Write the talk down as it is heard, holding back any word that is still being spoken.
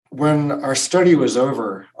when our study was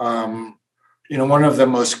over, one of the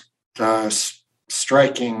most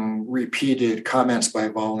striking repeated comments by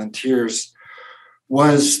volunteers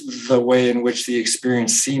was the way in which the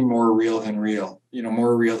experience seemed more real than real,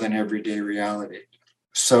 more real than everyday reality.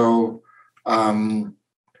 So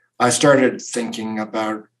I started thinking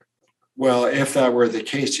about, well, if that were the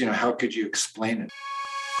case, how could you explain it?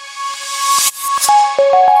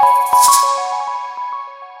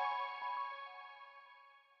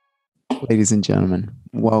 Ladies and gentlemen,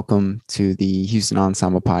 welcome to the Houston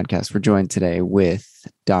Ensemble Podcast. We're joined today with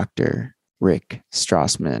Dr. Rick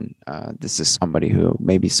Strassman. This is somebody who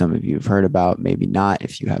maybe some of you have heard about, maybe not.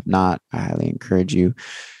 If you have not, I highly encourage you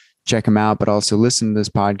check him out, but also listen to this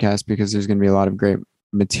podcast because there's going to be a lot of great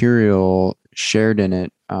material shared in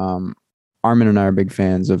it. Armin and I are big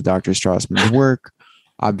fans of Dr. Strassman's work.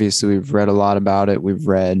 Obviously, we've read a lot about it. We've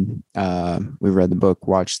read the book,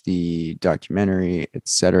 watched the documentary,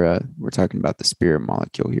 etc. We're talking about the spirit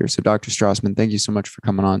molecule here. So, Dr. Strassman, thank you so much for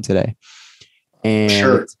coming on today. And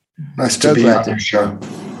sure, nice to be on your show.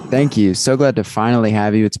 Thank you. So glad to finally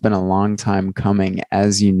have you. It's been a long time coming,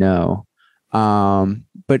 as you know.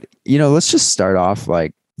 But let's just start off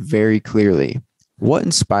very clearly. What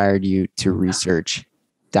inspired you to research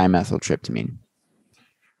dimethyltryptamine?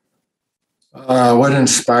 What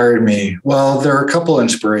inspired me? Well, there are a couple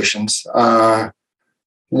inspirations. One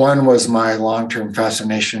was my long-term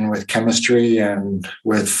fascination with chemistry and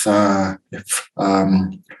with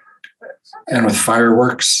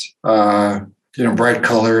fireworks. Bright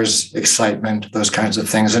colors, excitement, those kinds of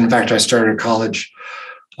things. In fact, I started college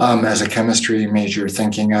as a chemistry major,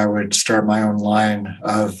 thinking I would start my own line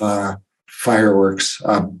of fireworks.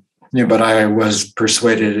 But I was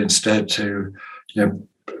persuaded instead to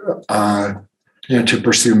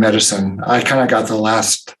pursue medicine. I kind of got the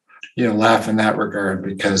last, laugh in that regard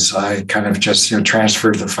because I kind of just,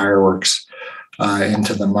 transferred the fireworks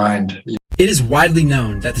into the mind. It is widely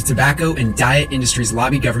known that the tobacco and diet industries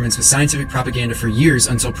lobby governments with scientific propaganda for years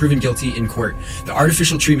until proven guilty in court. The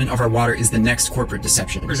artificial treatment of our water is the next corporate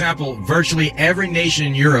deception. For example, virtually every nation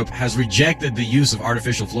in Europe has rejected the use of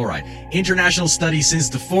artificial fluoride. International studies since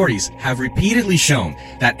the 40s have repeatedly shown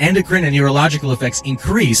that endocrine and neurological effects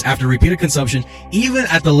increase after repeated consumption, even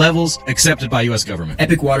at the levels accepted by U.S. government.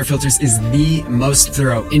 Epic Water Filters is the most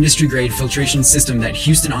thorough industry-grade filtration system that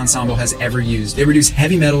Houston Ensemble has ever used. They reduce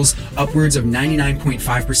heavy metals upwards of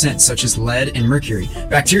 99.5%, such as lead and mercury,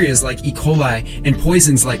 bacteria like E. coli, and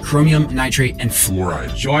poisons like chromium, nitrate, and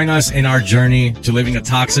fluoride. Join us in our journey to living a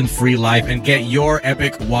toxin-free life and get your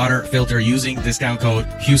Epic Water Filter using discount code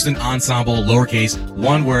Houston Ensemble, lowercase,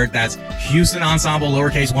 one word. That's Houston Ensemble,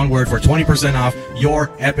 lowercase, one word for 20% off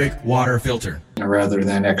your Epic Water Filter. Rather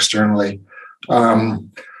than externally.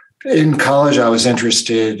 In college, I was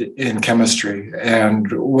interested in chemistry and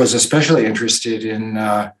was especially interested in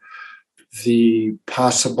the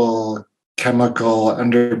possible chemical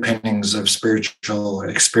underpinnings of spiritual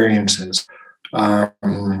experiences.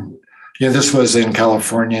 This was in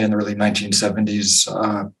California in the early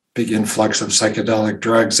 1970s, big influx of psychedelic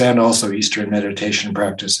drugs and also Eastern meditation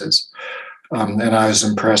practices. And I was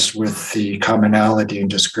impressed with the commonality and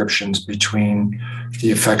descriptions between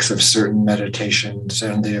the effects of certain meditations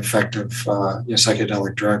and the effect of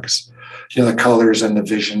psychedelic drugs. The colors and the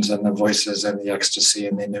visions and the voices and the ecstasy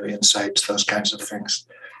and the new insights, those kinds of things.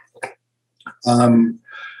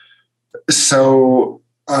 So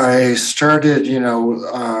I started,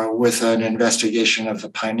 with an investigation of the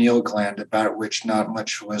pineal gland, about which not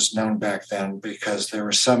much was known back then, because there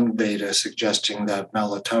was some data suggesting that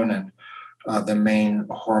melatonin, the main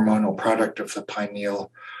hormonal product of the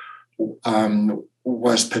pineal,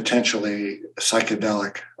 was potentially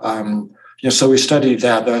psychedelic. So we studied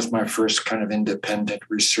that. That was my first kind of independent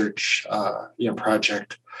research,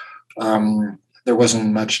 project. There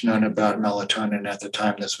wasn't much known about melatonin at the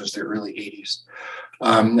time. This was the early 80s.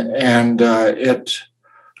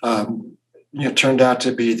 It turned out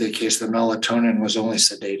to be the case that melatonin was only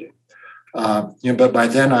sedating. But by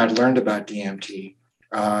then I'd learned about DMT,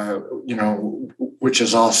 which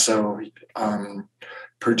is also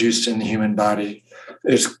produced in the human body.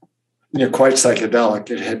 It's quite psychedelic.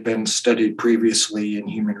 It had been studied previously in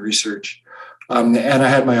human research. And I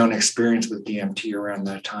had my own experience with DMT around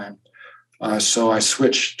that time. So I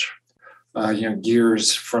switched,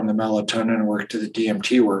 gears from the melatonin work to the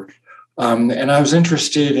DMT work. And I was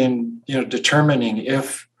interested in, determining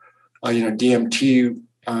if, DMT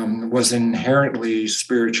was inherently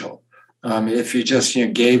spiritual. If you just,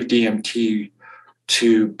 gave DMT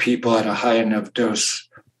to people at a high enough dose,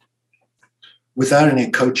 without any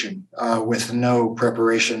coaching, with no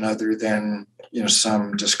preparation other than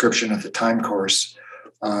some description of the time course,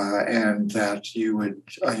 and that you would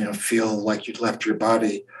feel like you'd left your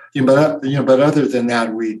body. But other than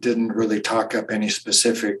that, we didn't really talk up any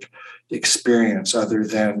specific experience other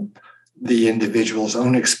than the individual's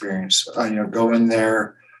own experience. Go in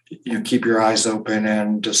there, keep your eyes open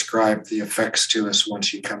and describe the effects to us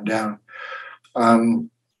once you come down.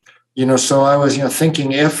 So I was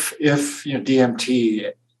thinking if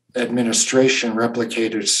DMT administration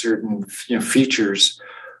replicated certain features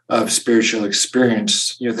of spiritual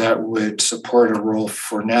experience, that would support a role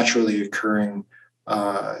for naturally occurring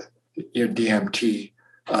DMT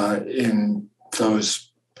in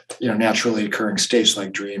those naturally occurring states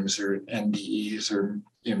like dreams or NDEs or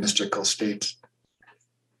mystical states.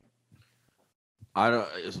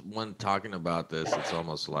 When talking about this, it's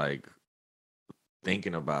almost like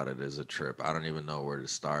thinking about it as a trip. I don't even know where to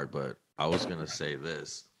start, but I was gonna say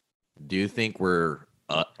this: do you think we're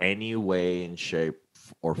any way in shape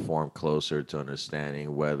or form closer to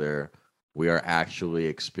understanding whether we are actually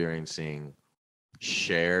experiencing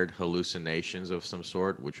shared hallucinations of some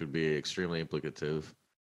sort, which would be extremely implicative,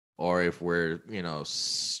 or if we're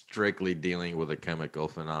strictly dealing with a chemical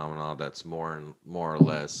phenomenon that's more or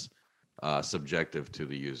less subjective to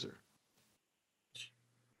the user?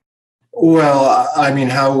 Well,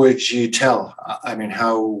 how would you tell?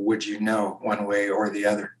 How would you know one way or the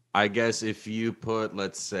other? I guess if you put,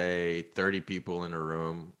 let's say, 30 people in a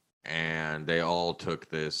room and they all took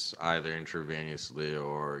this either intravenously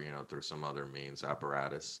or, through some other means,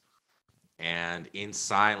 apparatus, and in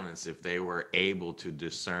silence, if they were able to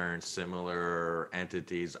discern similar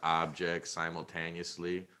entities, objects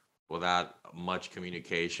simultaneously without much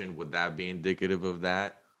communication, would that be indicative of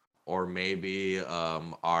that? Or maybe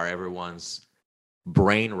are everyone's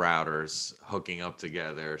brain routers hooking up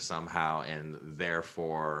together somehow, and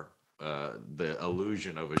therefore the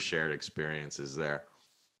illusion of a shared experience is there?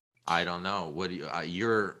 I don't know. What do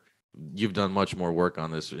you've done much more work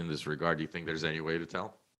on this in this regard. Do you think there's any way to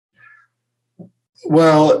tell?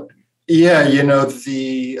 Well, yeah,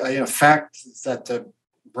 the fact that the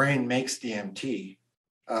brain makes DMT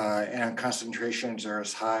and concentrations are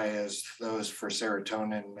as high as those for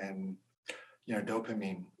serotonin and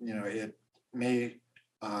dopamine. It may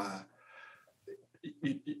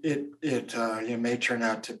it may turn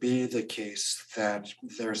out to be the case that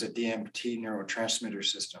there's a DMT neurotransmitter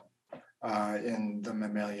system in the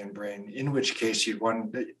mammalian brain. In which case,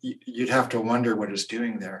 you'd have to wonder what it's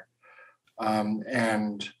doing there.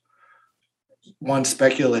 And one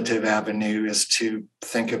speculative avenue is to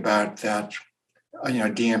think about that.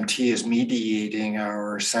 DMT is mediating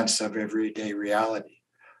our sense of everyday reality.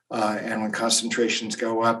 And when concentrations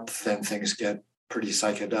go up, then things get pretty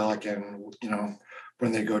psychedelic. And,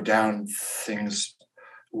 when they go down, things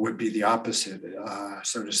would be the opposite,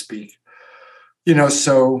 so to speak.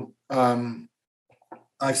 So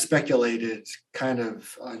I've speculated kind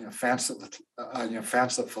of fancifully,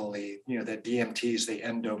 that DMT is the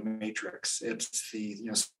endomatrix. It's the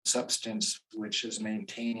substance which is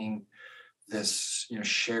maintaining this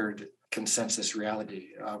shared consensus reality,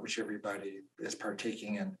 which everybody is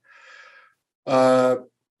partaking in.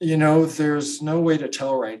 There's no way to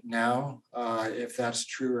tell right now if that's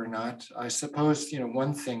true or not. I suppose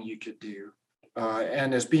one thing you could do,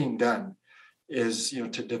 and is being done, is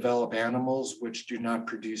to develop animals which do not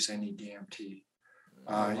produce any DMT,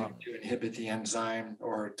 to inhibit the enzyme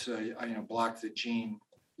or to block the gene.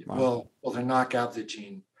 Wow. Well, to knock out the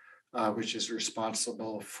gene, which is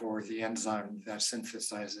responsible for the enzyme that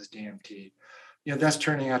synthesizes DMT. That's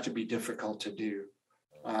turning out to be difficult to do.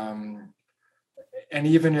 And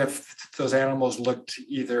even if those animals looked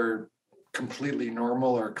either completely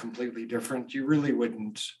normal or completely different, you really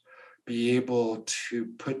wouldn't be able to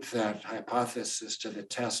put that hypothesis to the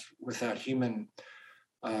test without human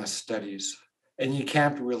studies. And you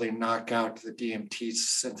can't really knock out the DMT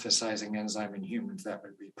synthesizing enzyme in humans. That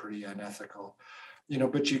would be pretty unethical.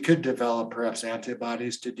 But you could develop perhaps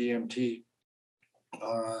antibodies to DMT,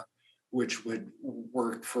 which would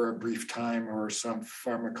work for a brief time, or some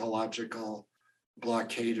pharmacological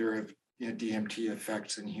blockader of DMT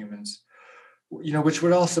effects in humans, which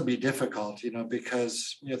would also be difficult,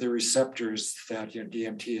 because the receptors that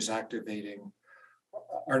DMT is activating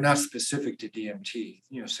are not specific to DMT,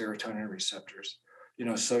 serotonin receptors,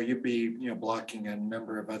 so you'd be blocking a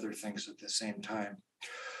number of other things at the same time.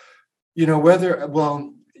 The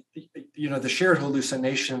shared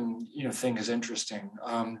hallucination thing is interesting.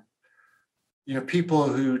 People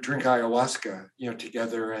who drink ayahuasca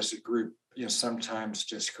together as a group sometimes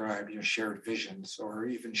describe shared visions or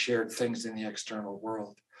even shared things in the external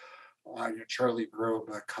world. Charlie Grobe,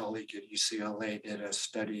 a colleague at UCLA, did a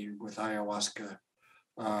study with ayahuasca.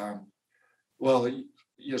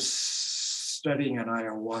 studying an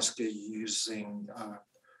ayahuasca using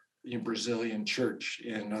Brazilian church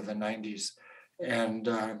in the 90s. And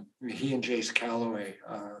he and Jace Calloway,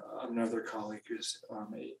 another colleague who's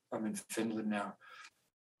I'm in Finland now,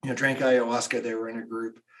 drank ayahuasca. They were in a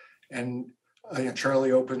group, and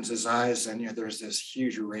Charlie opens his eyes, and there's this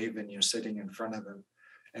huge raven sitting in front of him,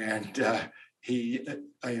 and he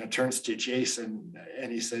turns to Jason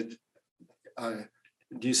and he said,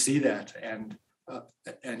 "Do you see that?" And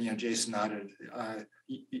Jason nodded.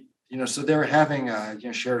 So they were having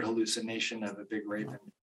a shared hallucination of a big raven.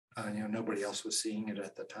 Nobody else was seeing it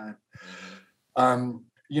at the time.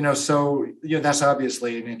 So that's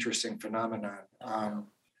obviously an interesting phenomenon.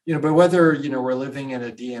 But whether we're living in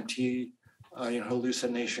a DMT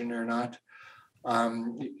hallucination or not,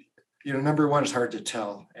 number one, it's hard to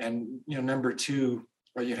tell, and number two,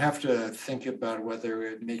 you have to think about whether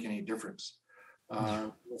it would make any difference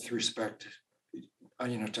with respect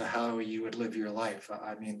to how you would live your life.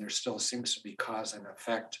 I mean, there still seems to be cause and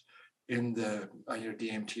effect in the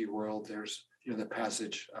DMT world. There's the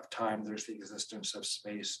passage of time, there's the existence of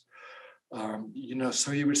space,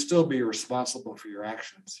 so you would still be responsible for your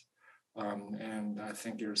actions, and I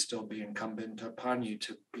think it would still be incumbent upon you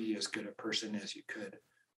to be as good a person as you could.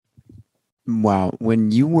 Wow.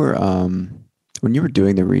 When you were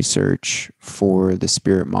doing the research for the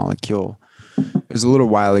spirit molecule, it was a little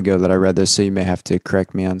while ago that I read this, so you may have to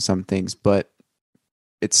correct me on some things, but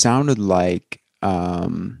it sounded like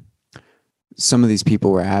some of these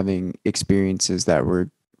people were having experiences that were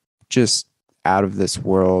just out of this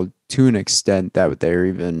world to an extent that they're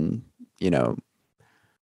even,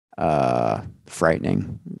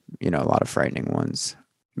 frightening, a lot of frightening ones.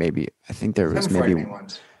 Maybe, I think there was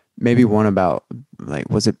maybe one about, like,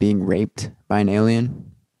 was it being raped by an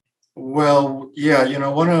alien? Well, yeah,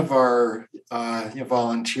 one of our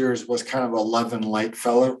volunteers was kind of a love and light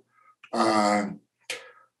fellow, permed,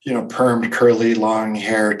 curly, long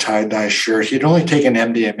hair, tie-dye shirt. He'd only taken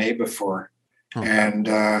MDMA before. And,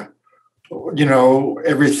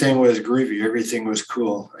 everything was groovy. Everything was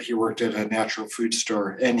cool. He worked at a natural food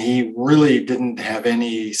store, and he really didn't have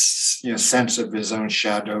any, sense of his own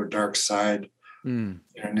shadow, dark side,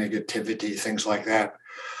 negativity, things like that.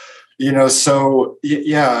 So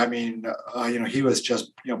yeah, I mean, he was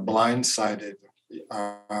just, blindsided,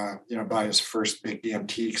 by his first big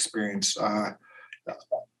DMT experience.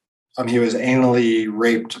 He was anally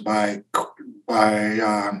raped by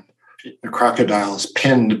crocodiles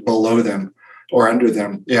pinned below them or under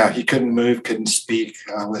them. Yeah, he couldn't move, couldn't speak,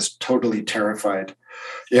 was totally terrified.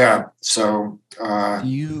 Yeah, so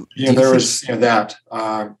there was that.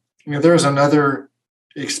 There was another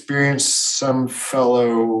experience. Some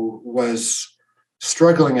fellow was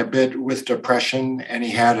struggling a bit with depression, and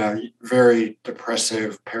he had a very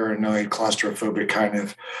depressive, paranoid, claustrophobic kind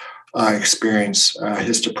of experience.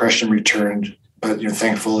 His depression returned, but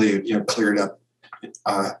thankfully it cleared up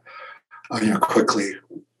quickly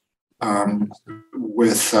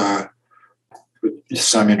with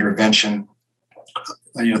some intervention,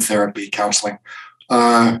 therapy, counseling.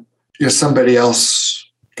 Somebody else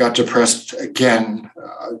got depressed again,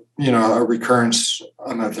 a recurrence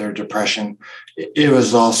of their depression. It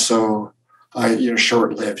was also,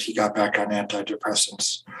 short-lived. He got back on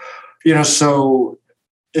antidepressants. So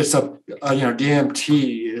it's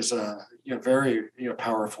DMT is a very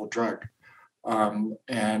powerful drug.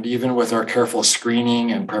 And even with our careful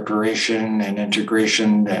screening and preparation and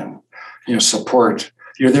integration and support,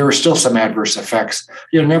 there were still some adverse effects.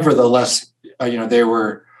 Nevertheless, they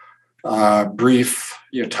were brief,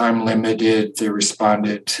 time limited. They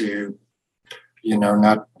responded to,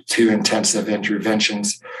 not too intensive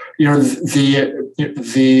interventions.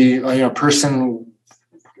 The person,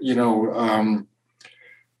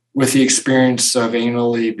 with the experience of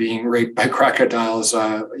anally being raped by crocodiles,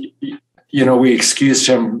 we excused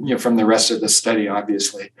him, from the rest of the study,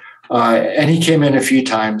 obviously. And he came in a few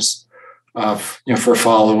times, for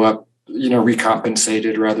follow-up,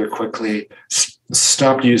 recompensated rather quickly,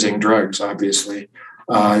 stopped using drugs, obviously,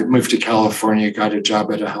 moved to California, got a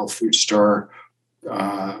job at a health food store,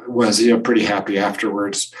 was, pretty happy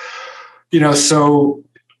afterwards. So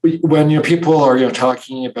when people are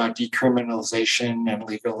talking about decriminalization and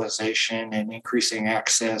legalization and increasing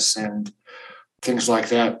access and things like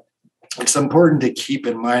that, it's important to keep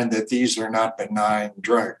in mind that these are not benign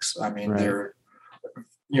drugs. I mean, They're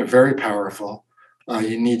very powerful.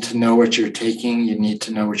 You need to know what you're taking. You need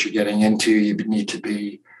to know what you're getting into. You need to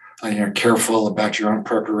be careful about your own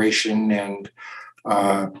preparation and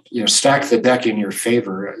stack the deck in your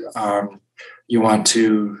favor. You want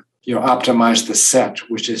to optimize the set,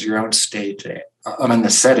 which is your own state, in the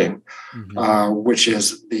setting, Mhm. which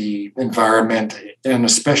is the environment and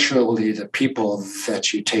especially the people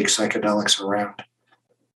that you take psychedelics around.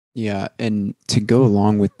 Yeah, and to go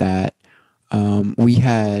along with that, we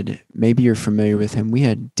had, maybe you're familiar with him. We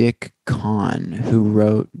had Dick Kahn, who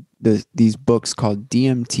wrote these books called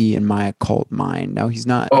DMT and My Occult Mind. Now he's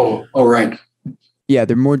not. Oh, right. Yeah,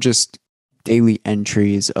 they're more just daily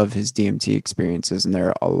entries of his DMT experiences, and there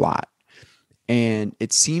are a lot. And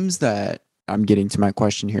it seems that, I'm getting to my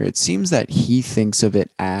question here. It seems that he thinks of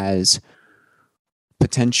it as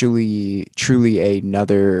potentially truly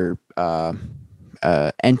another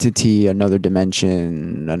entity, another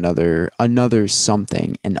dimension, another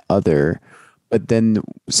something, an other. But then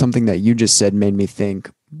something that you just said made me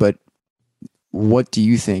think, but what do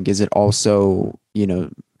you think? Is it also,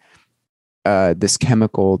 this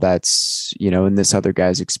chemical that's, in this other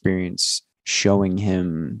guy's experience, showing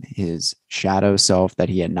him his shadow self that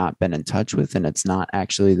he had not been in touch with, and it's not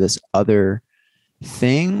actually this other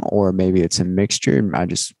thing, or maybe it's a mixture? I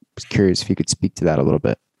just was curious if you could speak to that a little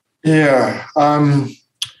bit. Yeah.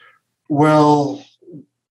 Well,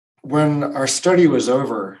 when our study was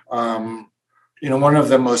over, one of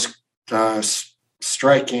the most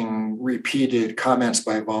striking repeated comments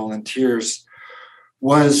by volunteers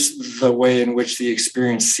was the way in which the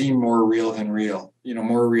experience seemed more real than real,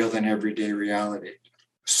 more real than everyday reality.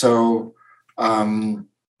 So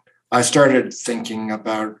I started thinking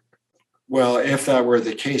about, well, if that were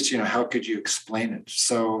the case, how could you explain it?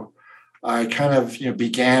 So I kind of,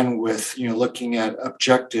 began with, looking at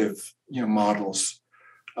objective, models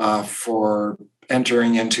for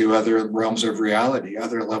entering into other realms of reality,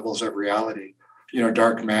 other levels of reality,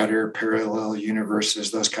 dark matter, parallel universes,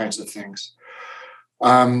 those kinds of things.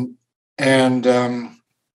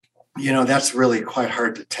 That's really quite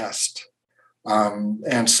hard to test.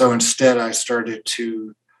 And so instead I started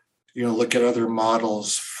to, look at other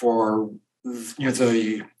models for,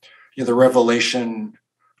 the revelation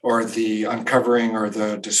or the uncovering or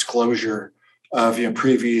the disclosure of,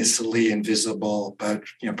 previously invisible, but,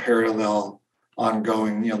 parallel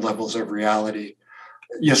ongoing, levels of reality,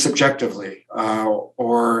 subjectively,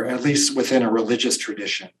 or at least within a religious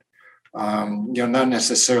tradition. Not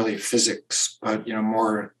necessarily physics, but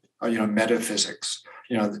more, metaphysics.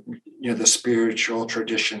 The spiritual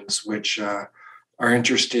traditions which are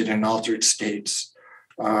interested in altered states.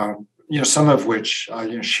 Some of which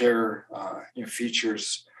share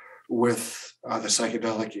features with the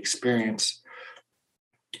psychedelic experience.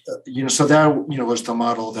 So that was the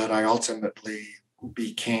model that I ultimately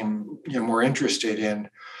became more interested in,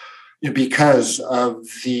 because of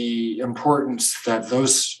the importance that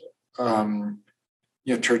those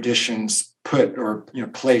traditions put or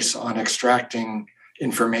place on extracting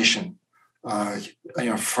information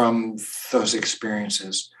from those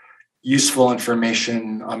experiences, useful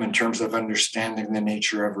information in terms of understanding the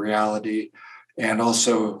nature of reality, and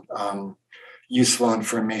also useful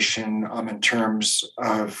information in terms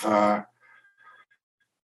of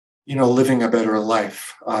living a better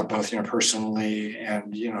life, both personally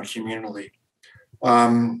and communally.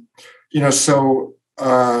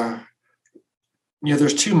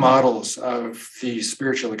 There's two models of the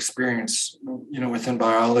spiritual experience, within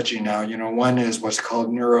biology now. One is what's called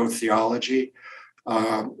neurotheology,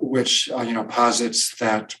 which posits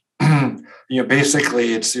that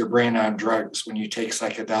basically it's your brain on drugs when you take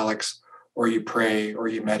psychedelics, or you pray, or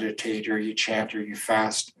you meditate, or you chant, or you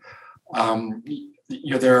fast.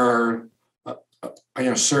 There are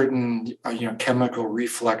certain chemical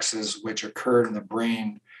reflexes which occur in the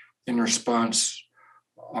brain in response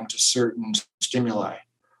to certain stimuli,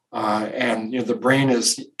 and the brain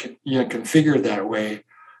is configured that way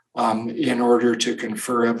in order to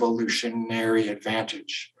confer evolutionary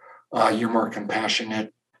advantage. You're more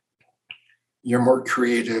compassionate, you're more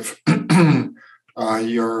creative,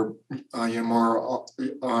 you're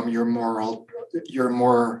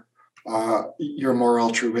more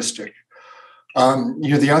altruistic.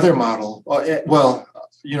 The other model,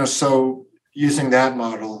 so using that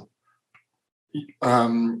model,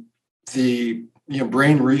 the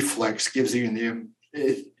brain reflex gives you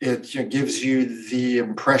gives you the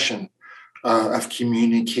impression of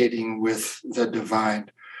communicating with the divine.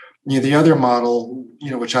 The other model,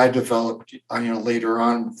 which I developed, later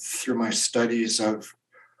on through my studies of,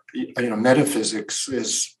 metaphysics,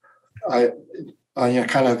 is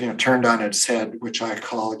kind of turned on its head, which I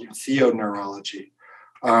call theoneurology,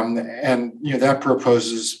 and that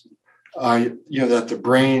proposes that the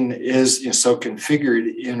brain is so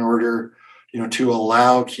configured in order to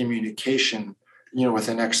allow communication with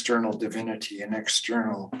an external divinity, an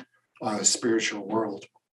external spiritual world.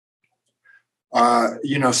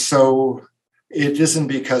 So it isn't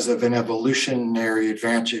because of an evolutionary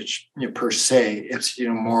advantage, per se. It's,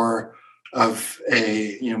 more of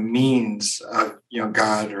a, means of,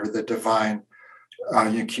 God or the divine,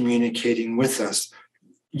 communicating with us,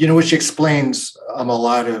 which explains a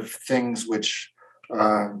lot of things which,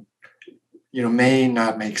 may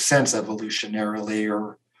not make sense evolutionarily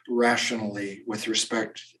or rationally with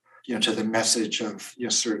respect, to the message of,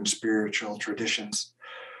 certain spiritual traditions.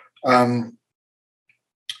 So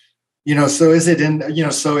is it in, are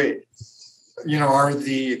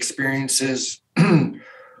the experiences,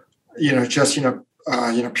 just,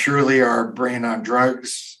 purely our brain on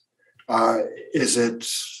drugs? Is it,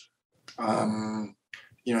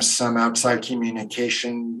 some outside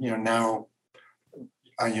communication, now,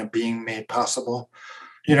 being made possible?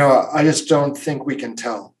 I just don't think we can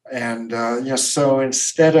tell. And, so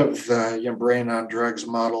instead of the brain on drugs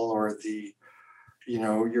model or the,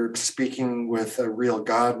 you're speaking with a real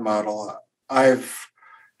God model, I've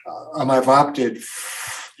opted,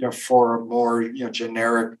 for a more,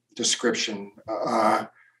 generic description,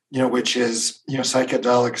 which is,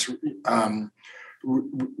 psychedelics,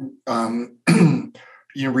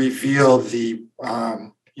 reveal the,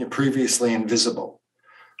 previously invisible.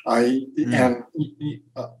 And,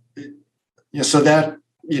 so that,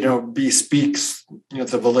 bespeaks,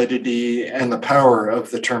 the validity and the power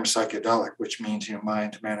of the term psychedelic, which means,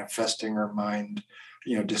 mind manifesting or mind,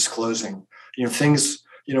 disclosing, things,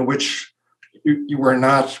 which you were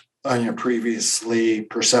not, previously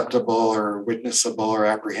perceptible or witnessable or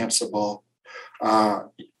apprehensible,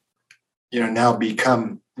 now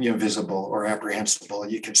become, visible or apprehensible.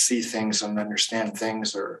 You can see things and understand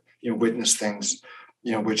things or, witness things,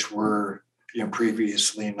 which were,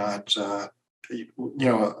 previously not, which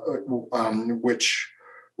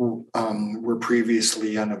were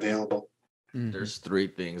previously unavailable. There's three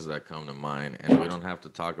things that come to mind, and we don't have to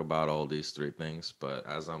talk about all these three things, but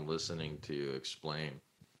as I'm listening to you explain,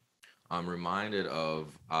 I'm reminded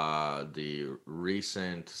of the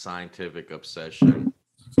recent scientific obsession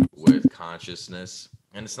with consciousness.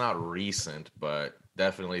 And it's not recent, but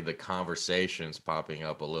definitely the conversation's popping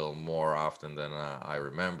up a little more often than I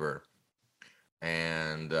remember.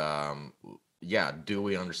 And do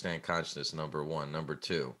we understand consciousness? Number one. Number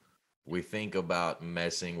two, we think about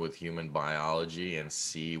messing with human biology and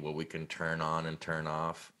see what we can turn on and turn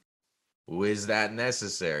off. Is that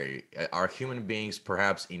necessary? Are human beings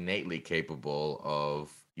perhaps innately capable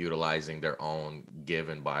of utilizing their own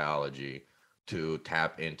given biology to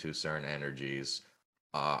tap into certain energies?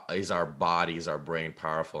 Is our bodies, our brain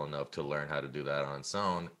powerful enough to learn how to do that on its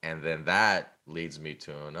own? And then that leads me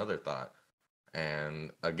to another thought.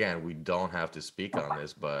 And again, we don't have to speak on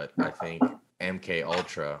this, but I think MK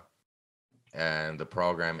Ultra and the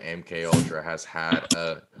program MK Ultra has had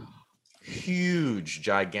a huge,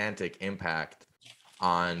 gigantic impact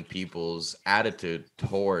on people's attitude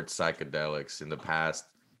towards psychedelics in the past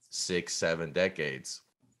 6-7 decades.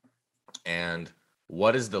 And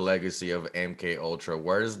what is the legacy of MK Ultra?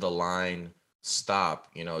 Where does the line stop?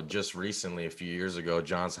 Just recently, a few years ago,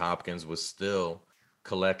 Johns Hopkins was still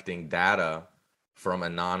collecting data from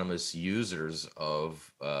anonymous users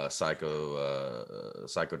of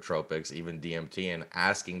psychotropics, even DMT, and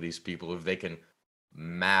asking these people if they can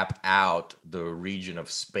map out the region of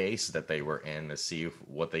space that they were in to see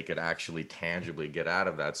what they could actually tangibly get out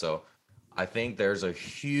of that. So I think there's a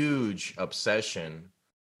huge obsession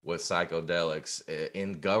with psychedelics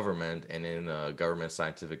in government and in government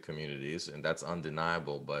scientific communities, and that's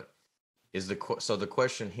undeniable. But so the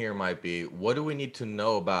question here might be, what do we need to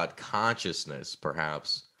know about consciousness,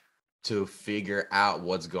 perhaps, to figure out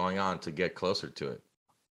what's going on to get closer to it?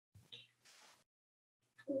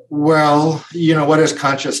 Well, what is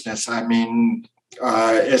consciousness? I mean,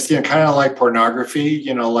 it's kind of like pornography.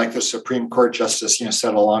 Like the Supreme Court justice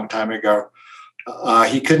said a long time ago.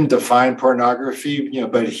 He couldn't define pornography,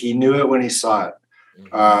 but he knew it when he saw it.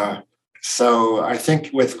 So I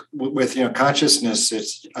think with consciousness,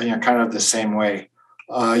 it's kind of the same way.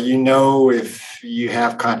 If you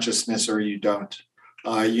have consciousness or you don't.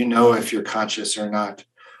 If you're conscious or not.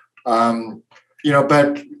 But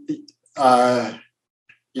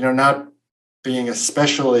not being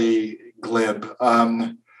especially glib.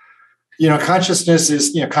 Consciousness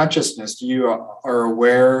is consciousness. You are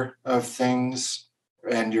aware of things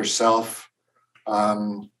and yourself.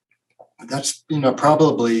 That's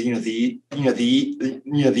probably the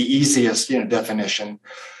easiest definition.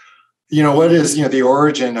 What is the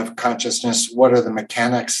origin of consciousness? What are the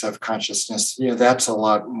mechanics of consciousness? That's a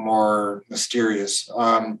lot more mysterious.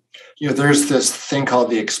 There's this thing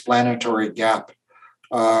called the explanatory gap,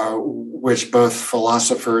 which both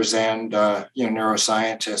philosophers and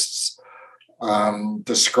neuroscientists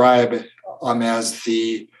describe as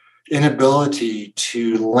the inability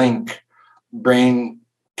to link brain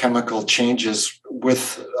chemical changes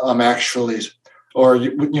with actually, or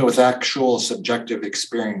with actual subjective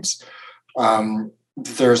experience.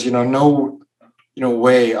 There's no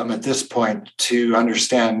way at this point to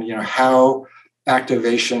understand how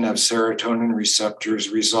activation of serotonin receptors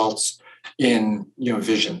results in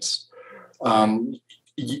visions.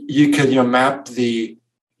 You could map the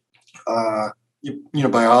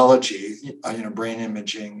biology, brain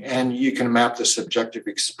imaging, and you can map the subjective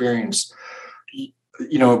experience.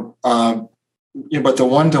 But the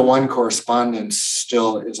one-to-one correspondence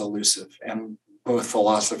still is elusive, and both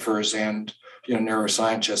philosophers and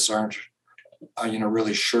neuroscientists aren't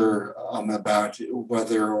really sure about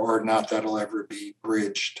whether or not that'll ever be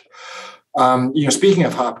bridged. Speaking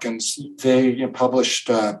of Hopkins, they published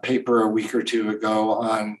a paper a week or two ago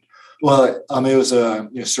on, it was a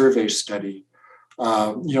survey study,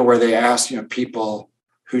 where they asked people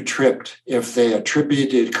who tripped if they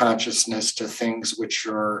attributed consciousness to things which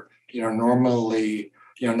are normally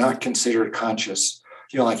not considered conscious,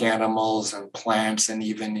 like animals and plants and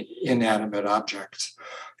even inanimate objects.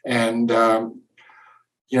 And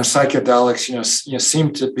psychedelics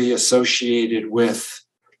seem to be associated with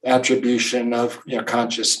attribution of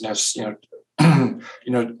consciousness to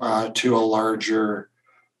a larger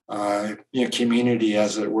community,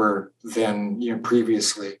 as it were, than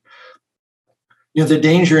previously. The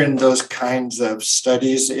danger in those kinds of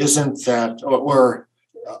studies isn't that,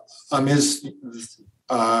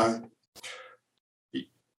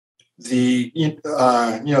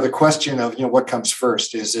 the question of what comes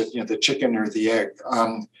first. Is it the chicken or the egg?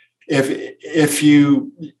 If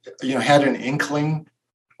you had an inkling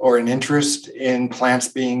or an interest in plants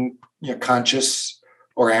being conscious,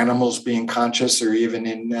 or animals being conscious, or even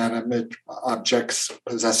inanimate objects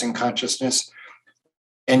possessing consciousness,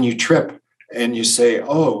 and you trip and you say,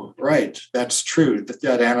 oh, right, that's true,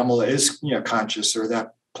 that animal is conscious, or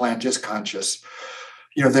that plant is conscious.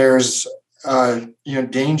 There's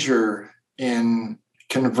danger in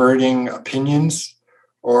converting opinions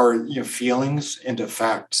or feelings into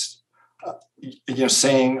facts.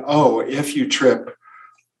 Saying, oh, if you trip,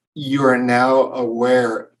 you are now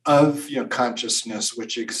aware of consciousness,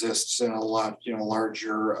 which exists in a lot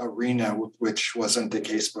larger arena, which wasn't the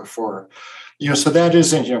case before. So that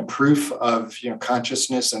isn't proof of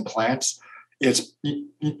consciousness in plants. It's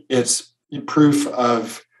proof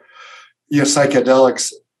of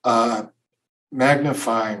psychedelics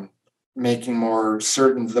magnifying, making more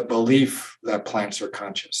certain the belief that plants are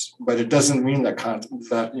conscious, but it doesn't mean that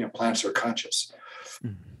plants are conscious.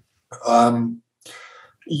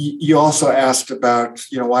 You also asked about,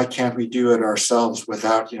 why can't we do it ourselves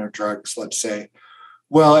without, drugs, let's say.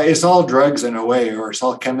 Well, it's all drugs in a way, or it's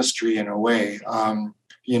all chemistry in a way.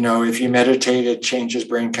 If you meditate, it changes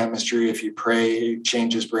brain chemistry. If you pray, it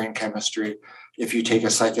changes brain chemistry. If you take a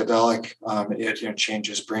psychedelic, it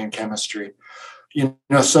changes brain chemistry.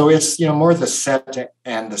 So it's, more the set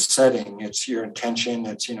and the setting. It's your intention.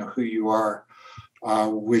 It's, who you are,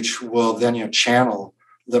 which will then, channel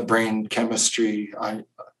the brain chemistry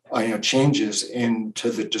changes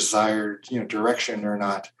into the desired direction or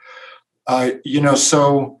not.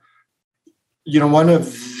 So one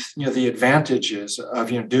of the advantages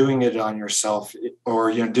of doing it on yourself,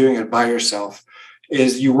 or doing it by yourself,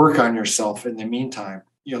 is you work on yourself in the meantime.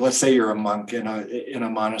 Let's say you're a monk in a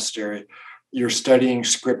monastery. You're studying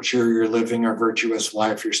scripture. You're living a virtuous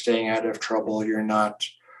life. You're staying out of trouble. You're not.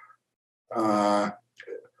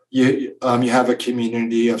 You have a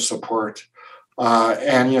community of support,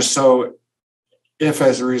 and so if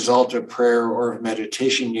as a result of prayer or of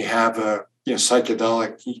meditation you have a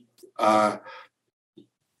psychedelic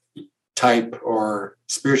type or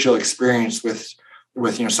spiritual experience with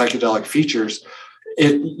psychedelic features,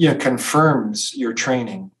 it confirms your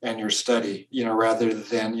training and your study, rather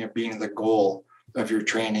than being the goal of your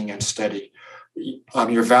training and study.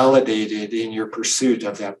 You're validated in your pursuit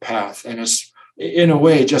of that path, and it's in a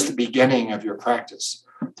way just the beginning of your practice.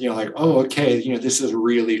 Like, oh, okay, this is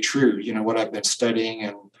really true. What I've been studying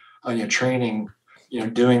and training,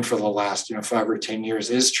 doing for the last 5 or 10 years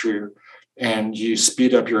is true, and you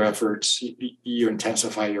speed up your efforts. You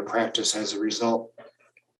intensify your practice as a result.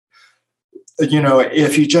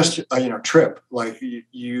 If you just trip, like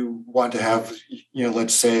you want to have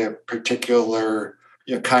let's say a particular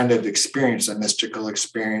kind of experience, a mystical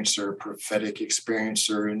experience or a prophetic experience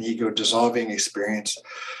or an ego dissolving experience,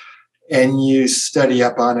 and you study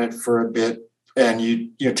up on it for a bit, and you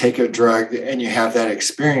take a drug and you have that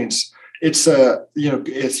experience, it's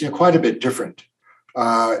quite a bit different.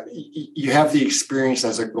 You have the experience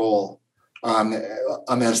as a goal,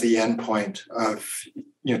 as the endpoint of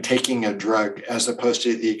taking a drug, as opposed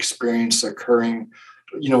to the experience occurring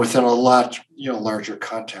within a lot larger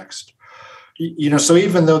context. So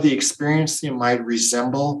even though the experience might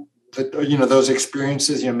resemble those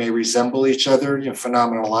experiences may resemble each other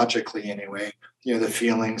phenomenologically anyway, the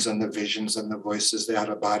feelings and the visions and the voices, the out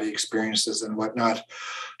of body experiences and whatnot,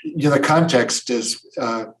 the context is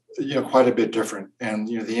quite a bit different, and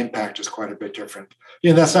the impact is quite a bit different.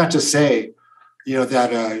 That's not to say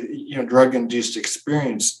that drug induced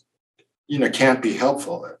experience can't be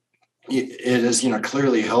helpful. It is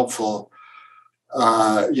clearly helpful,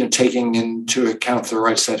 taking into account the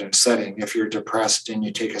right set and setting. If you're depressed and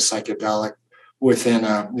you take a psychedelic within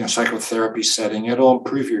a psychotherapy setting, it'll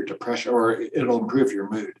improve your depression, or it'll improve your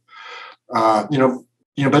mood. But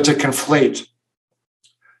to conflate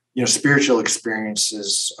spiritual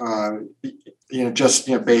experiences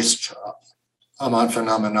just based on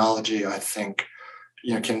phenomenology, I think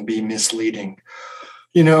can be misleading.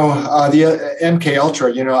 The MK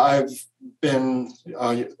Ultra, I've been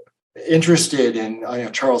interested in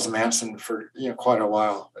Charles Manson for quite a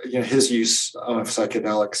while, his use of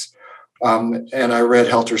psychedelics, and I read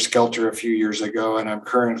Helter Skelter a few years ago, and I'm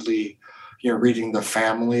currently reading The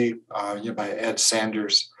Family by Ed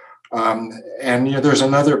Sanders, and there's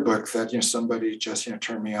another book that somebody just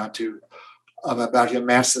turned me on to about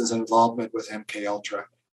Manson's involvement with MK Ultra.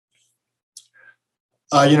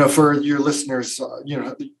 For your listeners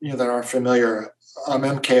that aren't familiar,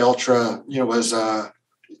 MK Ultra was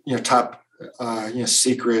top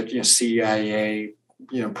secret CIA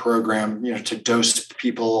program to dose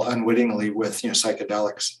people unwittingly with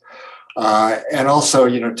psychedelics, and also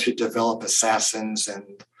to develop assassins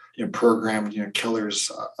and program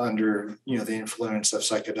killers under the influence of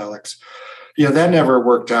psychedelics. That never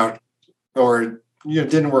worked out, or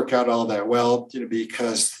didn't work out all that well,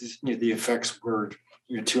 because the effects were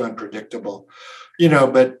too unpredictable.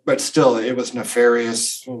 But still, it was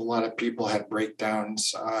nefarious. A lot of people had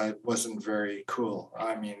breakdowns. It wasn't very cool.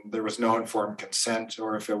 I mean, there was no informed consent,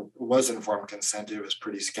 or if it was informed consent, it was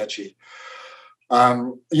pretty sketchy.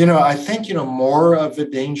 I think more of a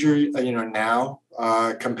danger now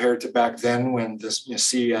compared to back then, when this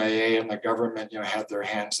CIA and the government had their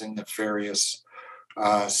hands in nefarious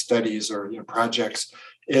studies or projects,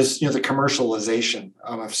 is the commercialization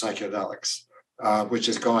of psychedelics, which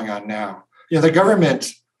is going on now. The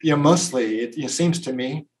government, mostly, it seems to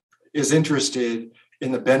me, is interested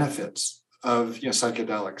in the benefits of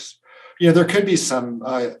psychedelics. There could be some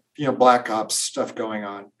black ops stuff going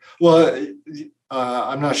on. Well,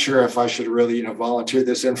 I'm not sure if I should really volunteer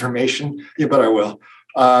this information, but I will.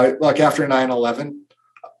 Like after 9/11,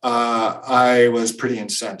 I was pretty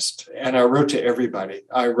incensed, and I wrote to everybody.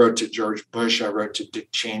 I wrote to George Bush, I wrote to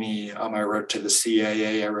Dick Cheney, I wrote to the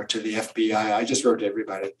CIA, I wrote to the FBI. I just wrote to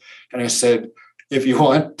everybody, and I said, if you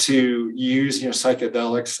want to use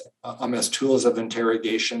psychedelics as tools of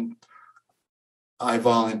interrogation, I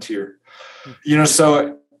volunteer.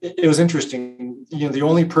 So it was interesting. The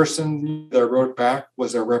only person that wrote back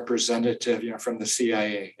was a representative from the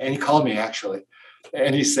CIA, and he called me actually,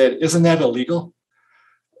 and he said, "Isn't that illegal?"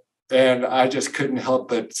 And I just couldn't help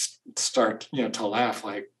but start, to laugh.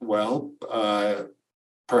 Like, well,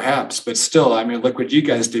 perhaps, but still, I mean, look what you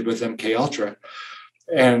guys did with MK Ultra.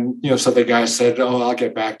 And so the guy said, "Oh, I'll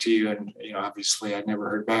get back to you." And obviously, I never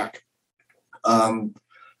heard back. But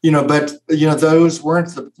those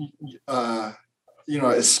weren't the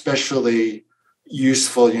especially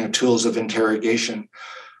useful tools of interrogation.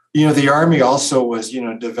 The Army also was,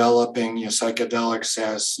 developing psychedelics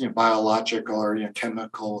as biological or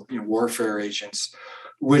chemical warfare agents,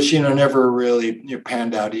 which never really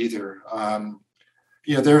panned out either.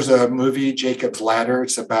 There's a movie, Jacob's Ladder.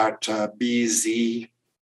 It's about BZ,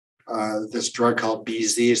 this drug called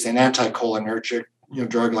BZ. It's an anticholinergic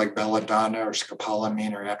drug like belladonna or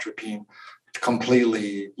scopolamine or atropine,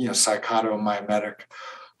 completely psychotomimetic.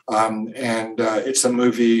 And it's a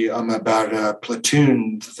movie about a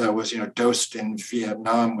platoon that was, dosed in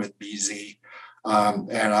Vietnam with BZ.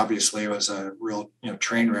 And obviously it was a real,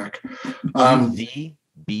 train wreck.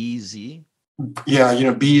 BZ? Yeah,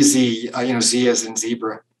 BZ, Z as in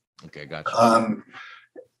zebra. Okay, gotcha.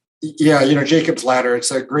 Jacob's Ladder,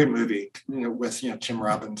 it's a great movie, with, Tim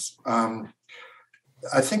Robbins.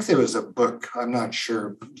 I think there was a book, I'm not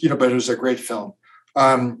sure, but it was a great film.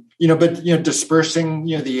 Dispersing,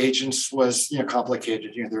 the agents was,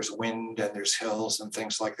 complicated. There's wind and there's hills and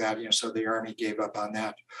things like that. So the Army gave up on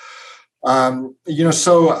that.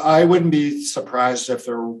 So I wouldn't be surprised if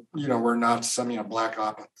there, were not some, black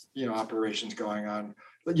operations going on.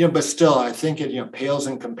 But still, I think it, pales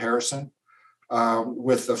in comparison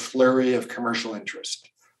with a flurry of commercial interest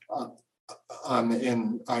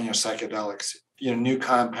in psychedelics. New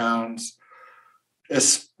compounds,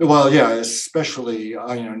 especially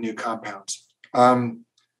new compounds.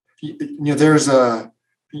 There's a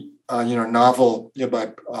novel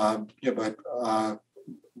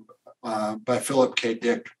by Philip K.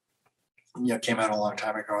 Dick. Came out a long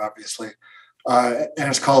time ago, obviously, and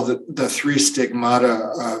it's called the Three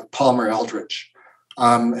Stigmata of Palmer Eldritch,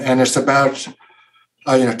 and it's about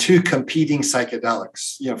two competing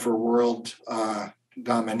psychedelics, for world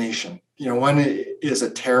domination. One is a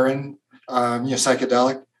Terran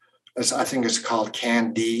psychedelic. I think it's called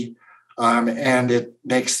Can-D, and it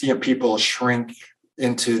makes people shrink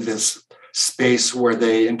into this space where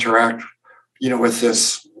they interact, with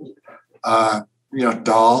this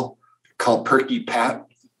doll called Perky Pat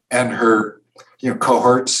and her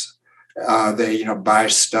cohorts. They buy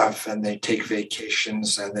stuff and they take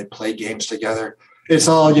vacations and they play games together. It's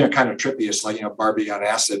all kind of trippy. It's like Barbie on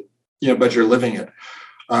acid, but you're living it.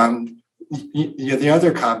 The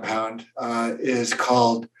other compound is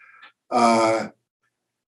called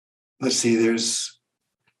let's see, there's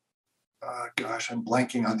I'm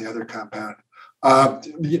blanking on the other compound. But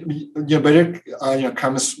it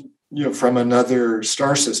comes from another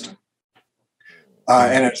star system.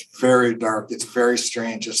 And it's very dark. It's very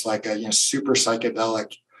strange. It's like a super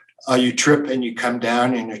psychedelic. You trip and you come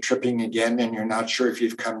down and you're tripping again and you're not sure if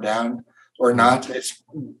you've come down or not.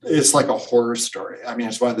 It's like a horror story. I mean,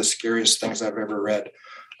 it's one of the scariest things I've ever read.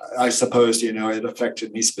 I suppose, it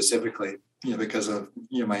affected me specifically, because of,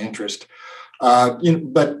 my interest.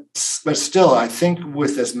 But still, I think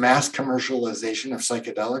with this mass commercialization of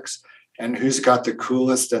psychedelics, and who's got the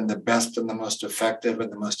coolest and the best and the most effective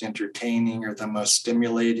and the most entertaining or the most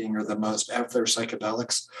stimulating or the most out there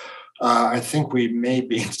psychedelics, I think we may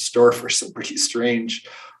be in store for some pretty strange,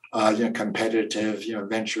 competitive,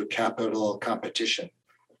 venture capital competition.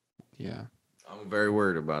 Yeah. I'm very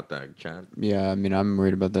worried about that, Chad. Yeah, I mean, I'm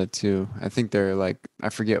worried about that too. I think they're like, I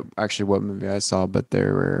forget actually what movie I saw, but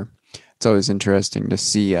it's always interesting to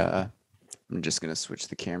see. I'm just going to switch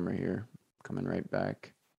the camera here, coming right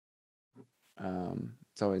back.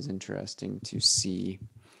 It's always interesting to see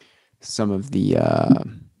some of the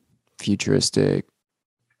futuristic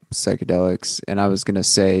psychedelics. And I was going to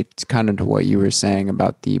say, kind of to what you were saying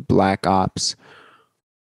about the Black Ops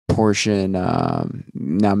portion.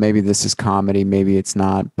 Now, maybe this is comedy, maybe it's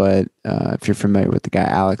not, but if you're familiar with the guy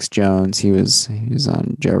Alex Jones, he was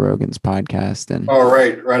on Joe Rogan's podcast. And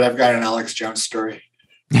right. I've got an Alex Jones story.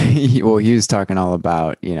 he was talking all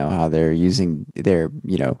about, how they're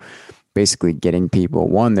basically getting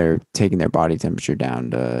people, they're taking their body temperature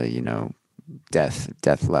down to,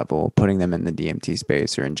 death level, putting them in the DMT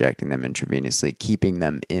space or injecting them intravenously, keeping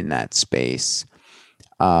them in that space.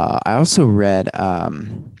 I also read,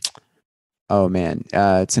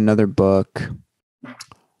 it's another book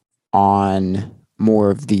on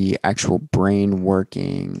more of the actual brain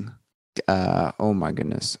working. Oh my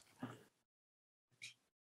goodness.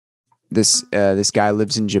 This guy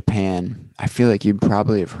lives in Japan. I feel like you'd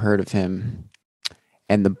probably have heard of him.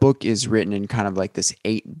 And the book is written in kind of like this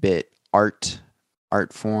 8-bit art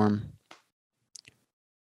form.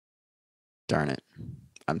 Darn it.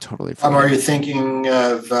 I'm totally forgetting. Are you thinking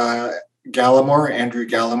of Gallimore, Andrew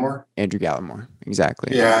Gallimore? Andrew Gallimore,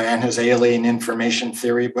 exactly. Yeah, and his Alien Information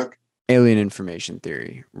Theory book. Alien Information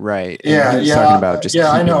Theory, right. Yeah, and he was talking about just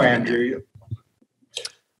I know Andrew.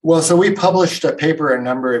 Well, so we published a paper a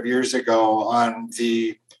number of years ago on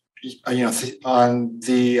the,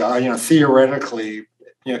 theoretically,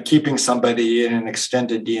 keeping somebody in an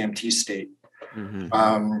extended DMT state,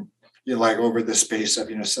 like over the space of,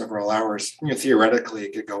 several hours. Theoretically,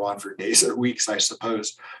 it could go on for days or weeks, I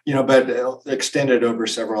suppose, but extended over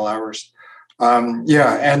several hours. And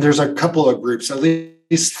there's a couple of groups, at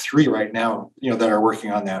least 3 right now, that are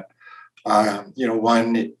working on that.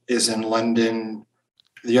 One is in London.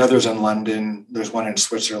 The other's in London. There's one in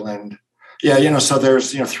Switzerland. Yeah, so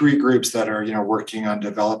there's 3 groups that are working on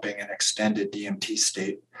developing an extended DMT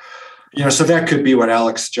state. So that could be what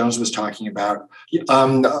Alex Jones was talking about. A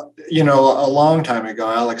long time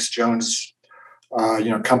ago, Alex Jones,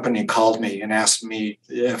 company called me and asked me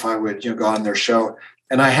if I would go on their show,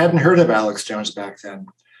 and I hadn't heard of Alex Jones back then.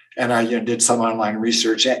 And I did some online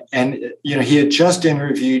research, and he had just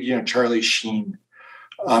interviewed Charlie Sheen,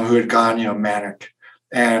 who had gone manic.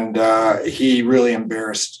 And he really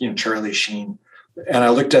embarrassed, Charlie Sheen. And I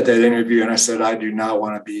looked at that interview and I said, I do not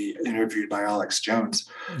want to be interviewed by Alex Jones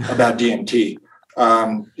about DMT.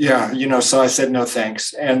 So I said, no,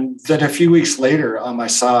 thanks. And then a few weeks later, I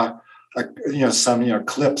saw, some,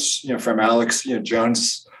 clips, from Alex,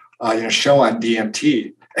 Jones show on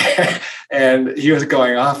DMT. And he was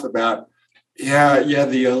going off about, the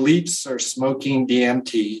elites are smoking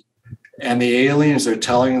DMT and the aliens are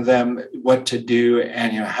telling them what to do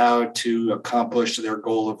and how to accomplish their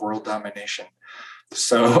goal of world domination.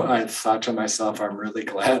 So I thought to myself, I'm really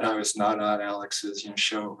glad I was not on Alex's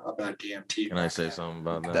show about DMT. Can I say something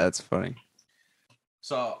about that? That's funny.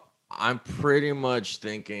 So I'm pretty much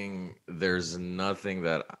thinking there's nothing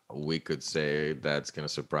that we could say that's going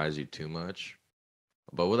to surprise you too much.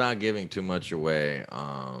 But without giving too much away,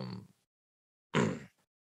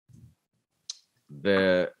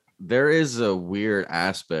 there is a weird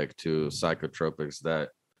aspect to psychotropics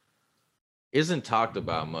that isn't talked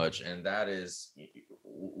about much, and that is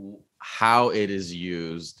how it is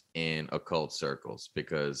used in occult circles.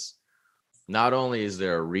 Because not only is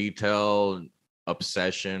there a retail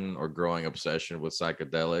obsession or growing obsession with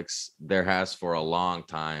psychedelics, there has for a long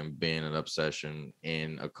time been an obsession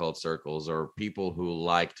in occult circles, or people who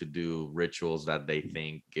like to do rituals that they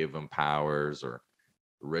think give them powers, or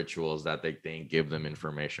rituals that they think give them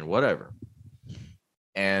information, whatever.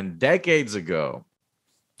 And decades ago,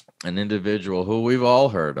 an individual who we've all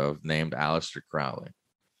heard of named Aleister Crowley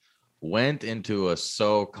went into a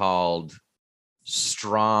so-called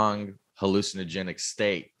strong hallucinogenic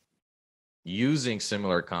state using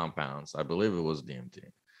similar compounds. I believe it was DMT.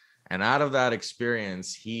 And out of that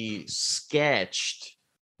experience, he sketched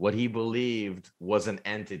what he believed was an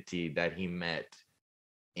entity that he met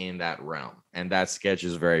in that realm. And that sketch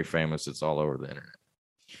is very famous. It's all over the internet.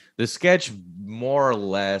 The sketch more or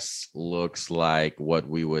less looks like what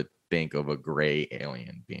we would think of a gray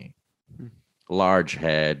alien being. Large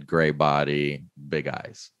head, gray body, big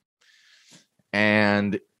eyes.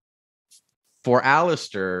 And for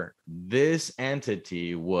Aleister, this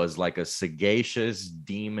entity was like a sagacious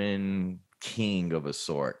demon king of a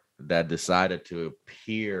sort that decided to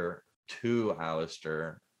appear to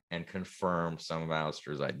Aleister and confirm some of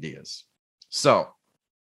Aleister's ideas. So,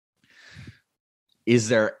 is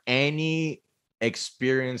there any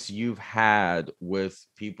experience you've had with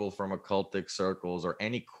people from occultic circles, or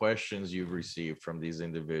any questions you've received from these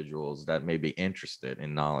individuals that may be interested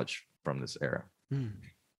in knowledge from this era?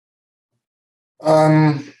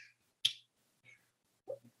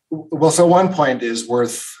 Well, so one point is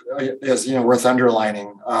worth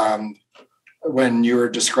underlining. When you were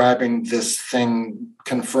describing this thing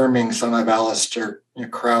confirming some of Aleister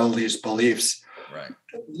Crowley's beliefs, right?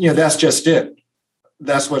 That's just it.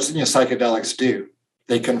 That's what psychedelics do.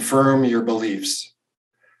 They confirm your beliefs.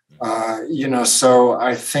 So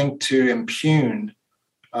I think to impugn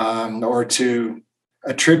or to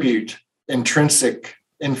attribute intrinsic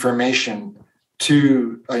information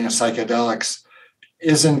to psychedelics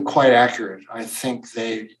isn't quite accurate. I think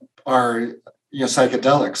they are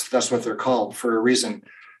psychedelics. That's what they're called for a reason.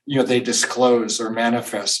 They disclose or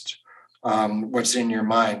manifest what's in your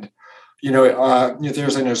mind.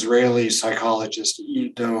 There's an Israeli psychologist,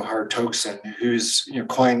 Ido Hartogsen, who's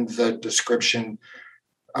coined the description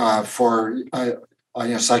for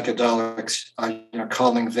psychedelics,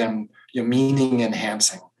 calling them meaning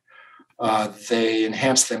enhancing. They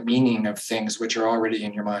enhance the meaning of things which are already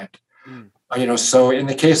in your mind. So in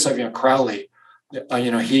the case of Crowley,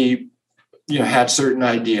 he had certain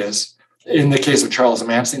ideas. In the case of Charles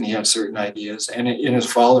Manson, he had certain ideas, and in his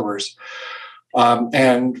followers.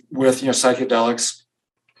 And with psychedelics,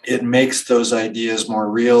 it makes those ideas more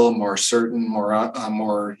real, more certain,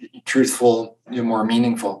 more truthful, more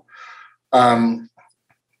meaningful. So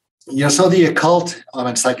the occult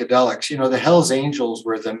and psychedelics, the Hells Angels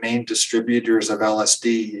were the main distributors of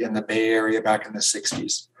LSD in the Bay Area back in the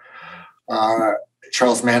 60s.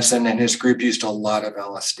 Charles Manson and his group used a lot of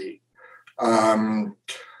LSD.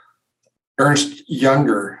 Ernst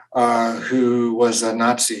Jünger, who was a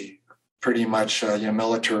Nazi, pretty much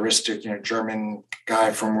militaristic, German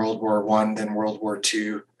guy from World War I, then World War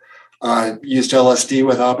II, used LSD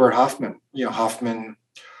with Albert Hofmann. Hofmann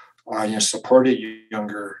supported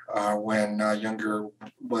Jünger when Jünger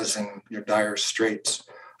was in dire straits,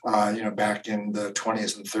 back in the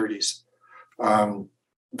 20s and 30s,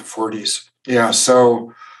 the 40s. Yeah,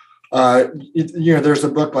 so there's a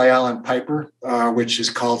book by Alan Piper, which is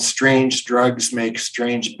called "Strange Drugs Make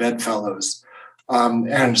Strange Bedfellows," and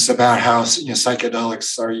it's about how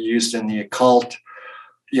psychedelics are used in the occult,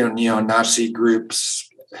 neo-Nazi groups,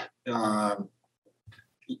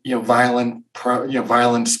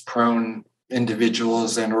 violence-prone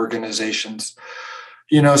individuals and organizations.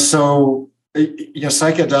 So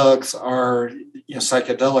psychedelics are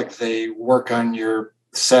psychedelic. They work on your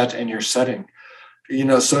set and your setting.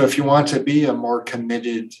 So if you want to be a more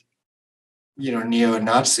committed,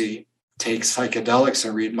 neo-Nazi, take psychedelics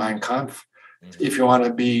and read Mein Kampf. If you want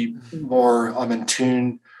to be more in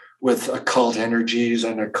tune with occult energies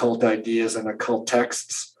and occult ideas and occult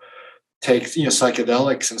texts, take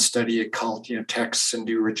psychedelics and study occult texts and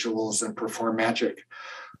do rituals and perform magic.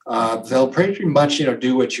 They'll pretty much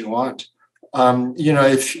do what you want.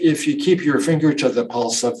 If you keep your finger to the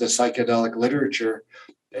pulse of the psychedelic literature,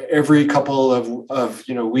 every couple of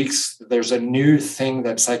weeks there's a new thing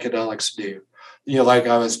that psychedelics do. Like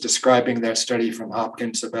I was describing that study from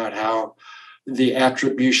Hopkins about how the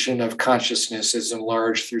attribution of consciousness is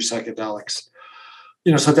enlarged through psychedelics.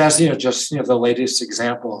 So that's just the latest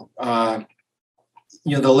example. The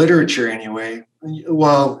literature anyway.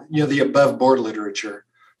 Well, the above board literature.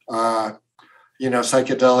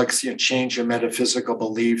 Psychedelics change your metaphysical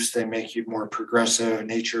beliefs. They make you more progressive.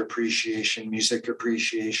 Nature appreciation, music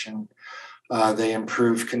appreciation. They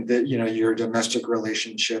improve your domestic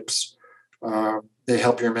relationships. They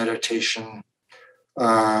help your meditation.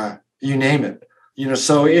 You name it.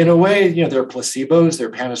 So in a way, they're placebos, they're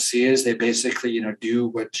panaceas. They basically, do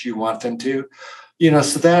what you want them to.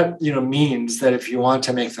 So that, means that if you want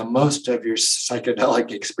to make the most of your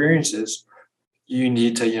psychedelic experiences, you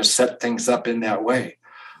need to, set things up in that way.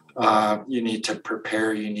 You need to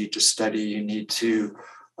prepare, you need to study, you need to,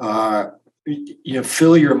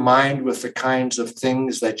 fill your mind with the kinds of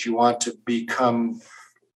things that you want to become,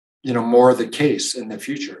 more the case in the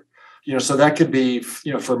future. So that could be,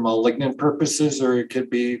 for malignant purposes, or it could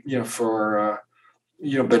be, for,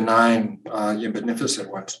 benign,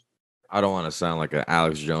 beneficent ones. I don't want to sound like an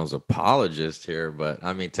Alex Jones apologist here, but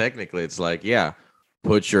I mean, technically it's like, yeah,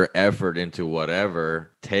 put your effort into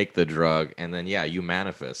whatever, take the drug, and then, yeah, you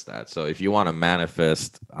manifest that. So if you want to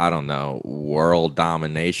manifest, I don't know, world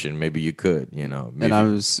domination, maybe you could, maybe. And I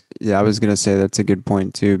was going to say that's a good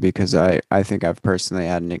point too, because I think I've personally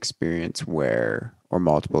had an experience or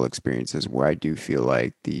multiple experiences where I do feel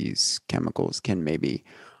like these chemicals can maybe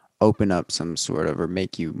open up some sort of, or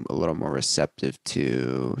make you a little more receptive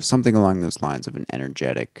to something along those lines of an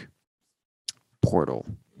energetic portal,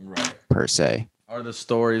 right, per se. Are the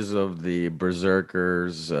stories of the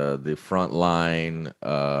berserkers, the frontline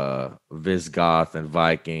Visigoth and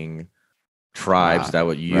Viking tribes that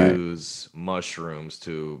would use mushrooms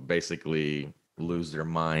to basically lose their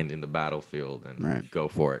mind in the battlefield and go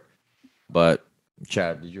for it? But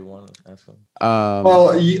Chad, did you want to ask something?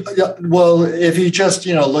 Well, if you just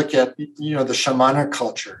look at the shamanic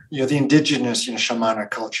culture, the indigenous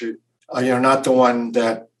shamanic culture, not the one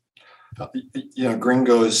that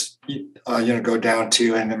gringos go down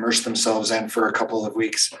to and immerse themselves in for a couple of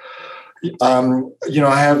weeks.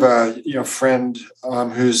 I have a friend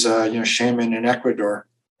who's a shaman in Ecuador.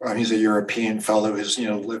 He's a European fellow who's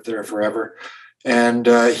lived there forever. And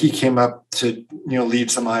he came up to lead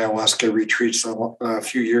some ayahuasca retreats a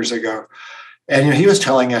few years ago, and he was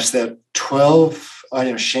telling us that 12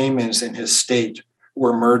 shamans in his state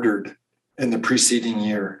were murdered in the preceding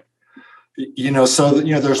year. So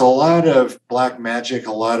there's a lot of black magic,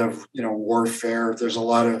 a lot of warfare. There's a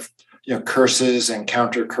lot of curses and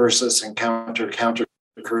counter curses and counter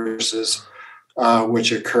curses,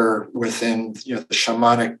 which occur within the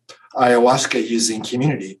shamanic ayahuasca using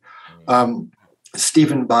community.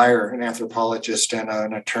 Stephen Beyer, an anthropologist and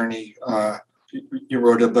an attorney, he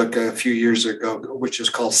wrote a book a few years ago, which is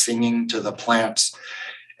called Singing to the Plants.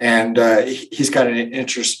 And he's got an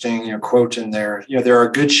interesting quote in there. There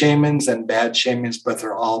are good shamans and bad shamans, but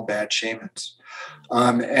they're all bad shamans.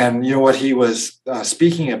 And what he was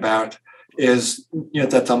speaking about is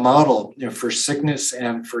that the model for sickness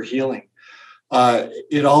and for healing,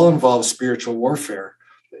 it all involves spiritual warfare.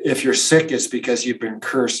 If you're sick, it's because you've been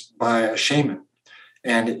cursed by a shaman.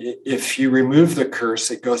 And if you remove the curse,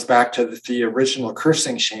 it goes back to the original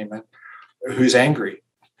cursing shaman who's angry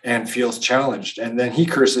and feels challenged. And then he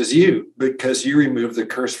curses you because you remove the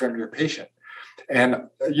curse from your patient. And,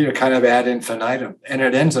 kind of ad infinitum. And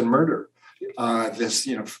it ends in murder. This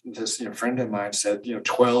friend of mine said,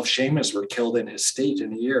 12 shamans were killed in his state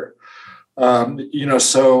in a year.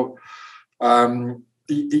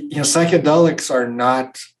 Psychedelics are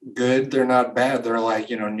not good. They're not bad. They're like,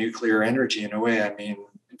 nuclear energy in a way. I mean,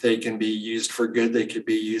 they can be used for good. They could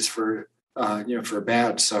be used for, for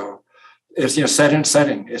bad. So it's, set and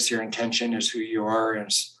setting. It's your intention, is who you are, and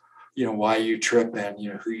it's, why you trip and,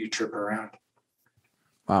 who you trip around.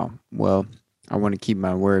 Wow. Well, I want to keep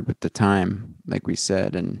my word with the time, like we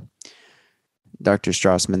said. And Dr.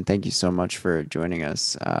 Strassman, thank you so much for joining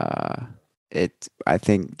us. I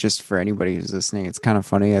think just for anybody who's listening, it's kind of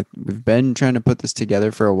funny. We've been trying to put this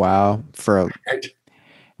together for a while.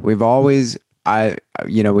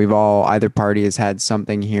 Either party has had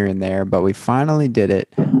something here and there, but we finally did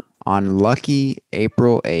it On lucky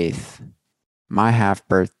April 8th, my half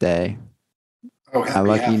birthday, Oh,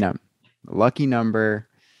 my happy. lucky number,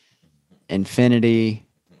 infinity.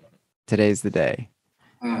 Today's the day.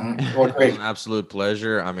 Well, It was great. an absolute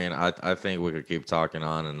pleasure. I mean, I think we could keep talking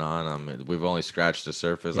on and on. I mean, we've only scratched the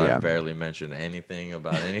surface. Yeah. I've barely mentioned anything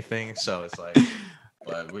about anything. So it's like,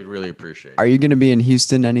 but we really appreciate Are it. you going to be in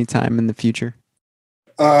Houston anytime in the future?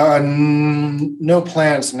 No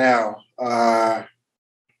plans now.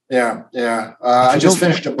 Yeah. I just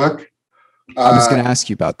finished a book. I was going to ask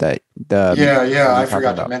you about that. Yeah. you I were forgot talking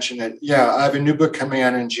to about. mention it. Yeah, I have a new book coming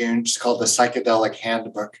out in June. It's called The Psychedelic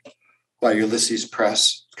Handbook by Ulysses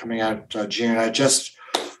Press. It's coming out June. I just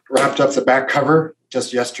wrapped up the back cover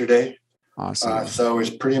just yesterday. Awesome. So it's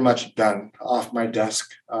pretty much done off my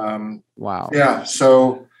desk. Wow. Yeah,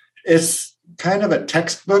 so it's kind of a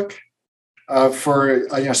textbook for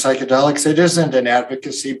psychedelics. It isn't an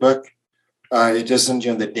advocacy book. It isn't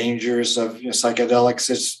the dangers of psychedelics.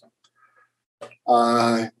 It's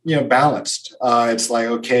balanced. It's like,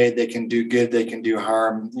 okay, they can do good, they can do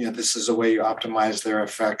harm. This is the way you optimize their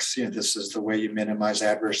effects. This is the way you minimize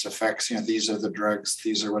adverse effects. These are the drugs.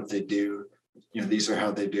 These are what they do. These are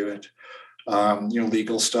how they do it.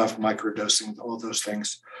 Legal stuff, microdosing, all those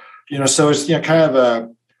things. So it's kind of a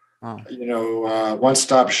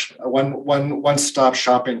one-stop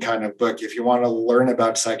shopping kind of book. If you want to learn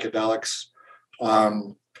about psychedelics, I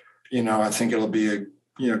think it'll be a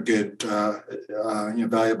good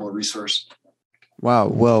valuable resource. Wow.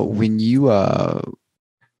 Well, when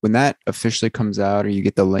that officially comes out or you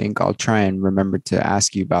get the link, I'll try and remember to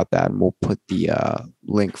ask you about that, and we'll put the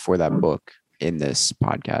link for that book in this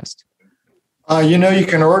podcast. You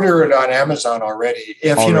can order it on Amazon already.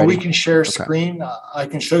 If we can share screen, I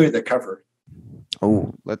can show you the cover.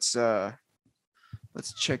 Oh, let's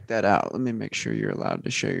check that out. Let me make sure you're allowed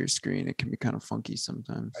to share your screen. It can be kind of funky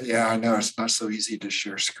sometimes. Yeah, I know it's not so easy to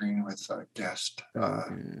share screen with a guest.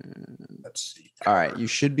 Let's see. All right, you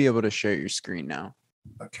should be able to share your screen now.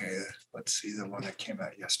 Okay, let's see the one that came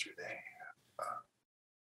out yesterday.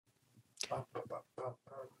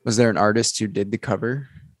 Was there an artist who did the cover?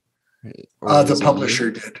 The publisher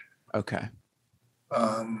did. Okay.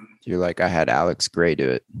 You're like, I had Alex Gray do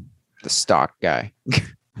it, the stock guy.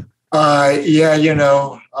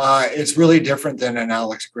 It's really different than an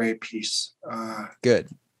Alex Gray piece. Good.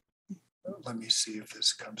 Let me see if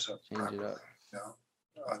this comes up properly. No,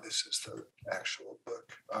 this is the actual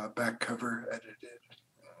book. Back cover edited.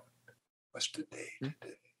 What's the date?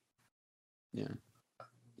 Yeah,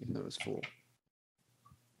 even though it's full.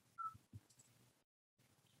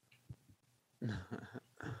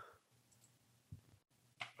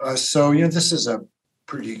 This is a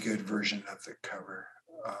pretty good version of the cover.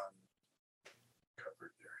 There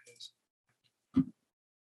it is.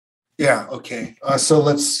 Yeah, okay. So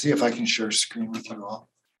let's see if I can share screen with you all.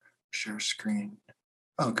 Share screen.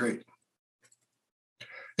 Oh, great.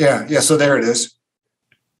 Yeah, so there it is.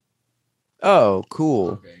 Oh, cool.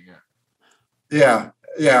 Okay, Yeah.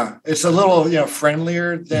 It's a little,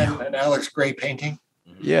 friendlier than an Alex Gray painting.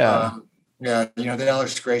 Yeah. The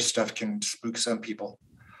Alex Gray stuff can spook some people.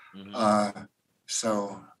 Mm-hmm.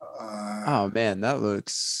 Oh man, that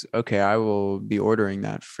looks okay. I will be ordering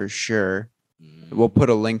that for sure. We'll put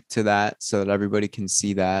a link to that so that everybody can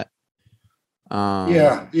see that.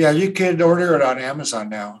 You could order it on Amazon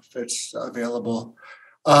now if it's available.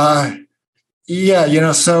 So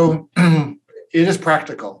it is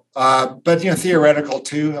practical, but theoretical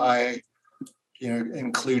too. I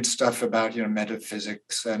include stuff about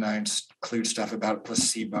metaphysics, and I include stuff about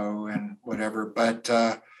placebo and whatever. But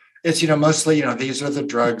it's mostly these are the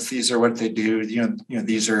drugs, these are what they do.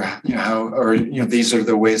 These are how, or these are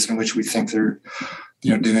the ways in which we think they're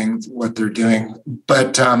doing what they're doing.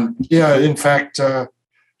 But in fact,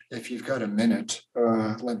 if you've got a minute,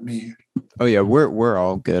 let me. Oh yeah, we're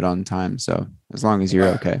all good on time, so as long as you're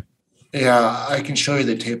okay. Yeah, I can show you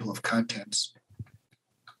the table of contents.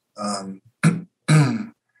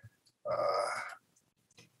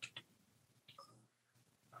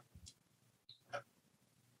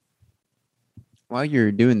 While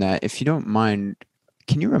you're doing that, if you don't mind,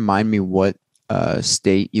 can you remind me what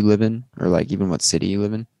state you live in, or like even what city you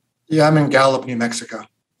live in? Yeah, I'm in Gallup, New Mexico.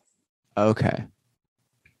 Okay.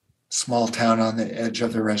 Small town on the edge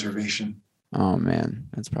of the reservation. Oh man,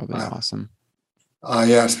 that's probably awesome.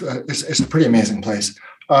 It's a pretty amazing place.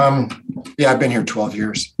 I've been here 12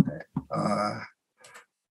 years.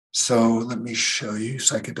 So let me show you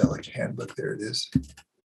Psychedelic Handbook. There it is.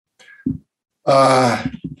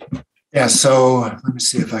 So let me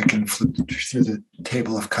see if I can flip through the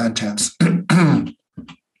table of contents. What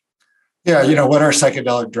are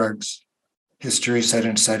psychedelic drugs? history set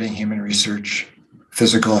in studying human research,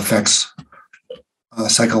 physical effects,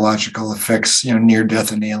 psychological effects, near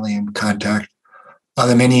death and alien contact.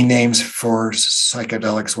 The many names for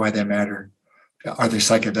psychedelics, why they matter. Are they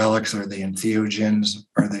psychedelics? Are they entheogens?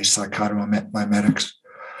 Are they psychotomimetics?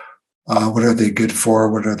 What are they good for?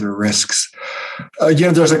 What are their risks?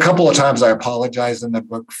 There's a couple of times I apologize in the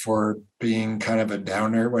book for being kind of a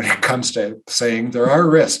downer when it comes to saying there are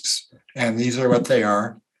risks, and these are what they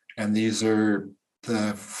are, and these are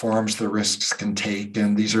the forms the risks can take,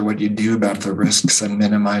 and these are what you do about the risks and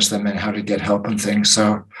minimize them and how to get help and things.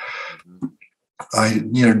 So I,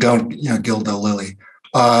 don't, gild the lily.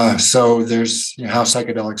 So there's how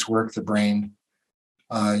psychedelics work the brain,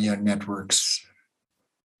 networks,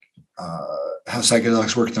 how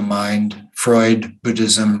psychedelics work the mind, Freud,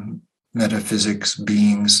 Buddhism, metaphysics,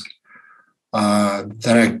 beings. Then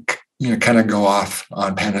I, kind of go off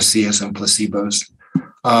on panaceas and placebos.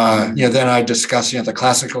 Then I discuss, the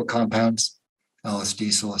classical compounds, LSD,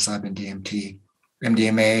 psilocybin, DMT,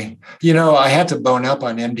 MDMA. I had to bone up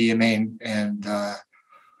on MDMA and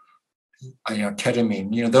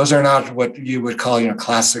ketamine. Those are not what you would call,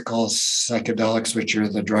 classical psychedelics, which are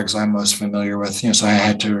the drugs I'm most familiar with. So I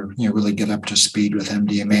had to, really get up to speed with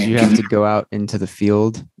MDMA. You have to go out into the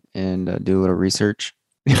field and do a little research.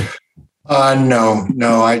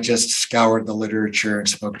 No, I just scoured the literature and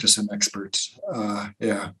spoke to some experts.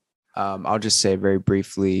 I'll just say very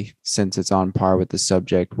briefly, since it's on par with the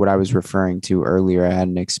subject, what I was referring to earlier, I had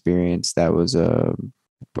an experience that was, I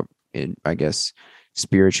guess,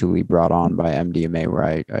 spiritually brought on by MDMA, where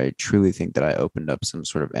I truly think that I opened up some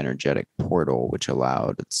sort of energetic portal, which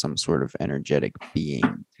allowed some sort of energetic being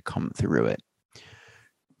to come through it.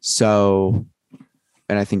 So,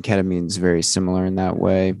 and I think ketamine is very similar in that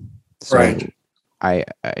way. So right.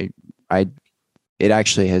 It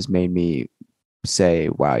actually has made me say,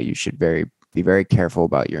 wow, you should be very careful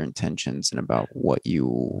about your intentions and about what you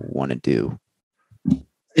want to do.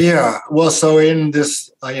 Yeah. Well, so in this,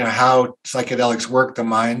 how psychedelics work the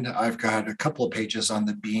mind, I've got a couple of pages on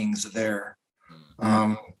the beings there.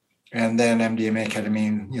 And then MDMA,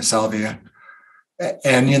 ketamine, salvia,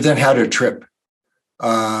 and then how to trip.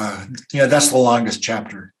 That's the longest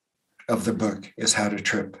chapter of the book is how to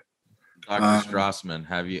trip. Dr. Strassman,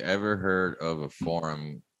 have you ever heard of a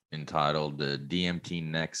forum entitled the DMT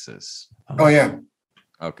Nexus? Oh, yeah.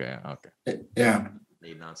 Okay. Yeah.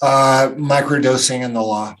 Microdosing and the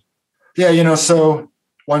law. Yeah, so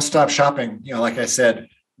one-stop shopping, like I said.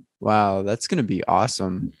 Wow, that's going to be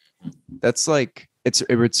awesome. That's like, it's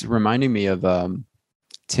reminding me of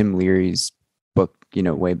Tim Leary's book,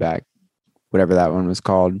 way back, whatever that one was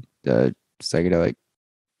called, the psychedelic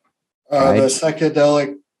guide. The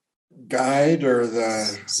psychedelic guide or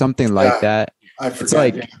the something like that. I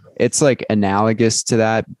forget. It's like analogous to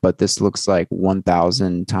that, but this looks like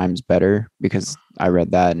 1,000 times better because I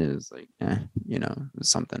read that and it was like, it was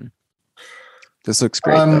something. This looks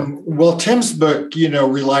great. Well, Tim's book,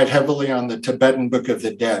 relied heavily on the Tibetan Book of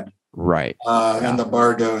the Dead, right? And the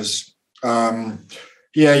Bardos. So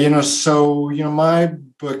my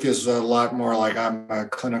book is a lot more like I'm a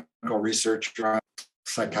clinical researcher,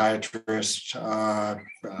 psychiatrist. So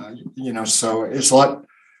it's a lot.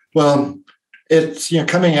 Well, it's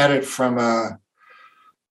coming at it from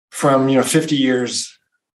 50 years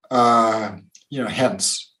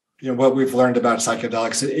hence. What we've learned about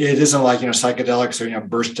psychedelics. It isn't like psychedelics are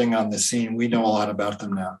bursting on the scene. We know a lot about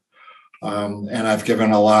them now, and I've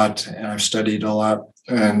given a lot and I've studied a lot,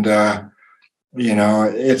 and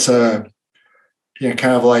it's a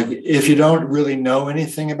kind of like if you don't really know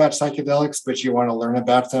anything about psychedelics, but you want to learn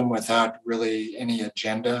about them without really any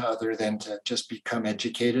agenda other than to just become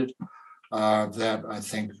educated. That I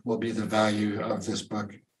think will be the value of this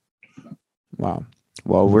book. Wow.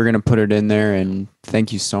 Well, we're going to put it in there, and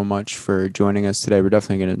thank you so much for joining us today. We're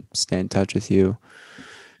definitely going to stay in touch with you.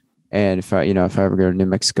 And if I ever go to New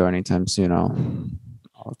Mexico anytime soon, I'll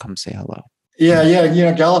come say hello.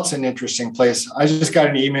 Yeah. Gallup's an interesting place. I just got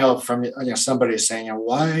an email from somebody saying,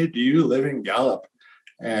 why do you live in Gallup?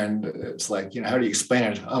 And it's like, how do you explain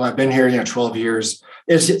it? I've been here, 12 years.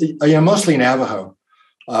 It's mostly Navajo.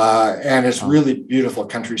 And it's really beautiful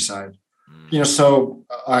countryside. So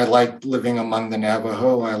I like living among the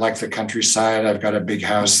Navajo. I like the countryside. I've got a big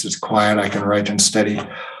house. It's quiet. I can write and study.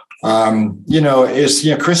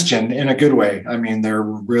 It's Christian in a good way. I mean, they're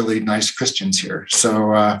really nice Christians here.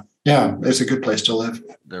 So it's a good place to live.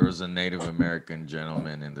 There was a Native American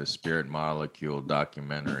gentleman in the Spirit Molecule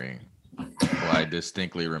documentary who I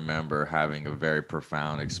distinctly remember having a very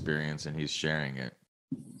profound experience, and he's sharing it.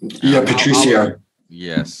 Yeah, Patricio.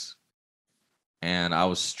 Yes. And I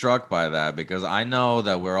was struck by that because I know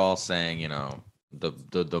that we're all saying, you know,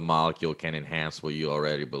 the molecule can enhance what you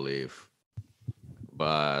already believe.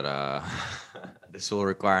 But this will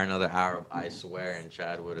require another hour of I swear, and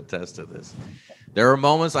Chad would attest to this. There were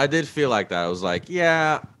moments I did feel like that. I was like,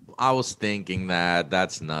 yeah, I was thinking that.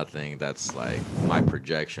 That's nothing. That's like my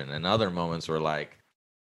projection. And other moments were like,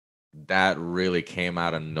 that really came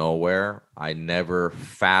out of nowhere. I never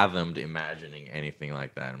fathomed imagining anything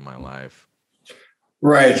like that in my life.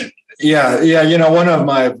 Right. Yeah. Yeah. You know, one of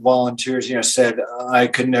my volunteers, you know, said I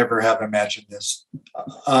could never have imagined this.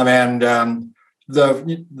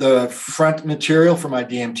 The front material for my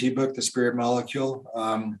DMT book, The Spirit Molecule,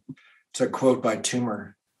 it's a quote by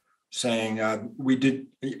Toomer saying, we did,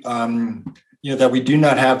 that we do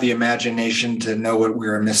not have the imagination to know what we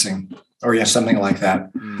are missing, or something like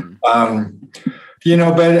that. But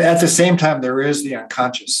at the same time, there is the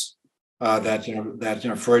unconscious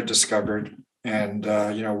that Freud discovered and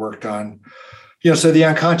worked on. So the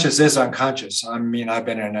unconscious is unconscious. I mean, I've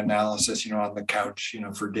been in analysis, on the couch,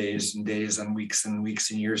 for days and days and weeks and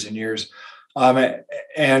years and years.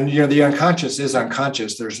 The unconscious is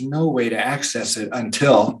unconscious. There's no way to access it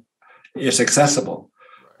until it's accessible.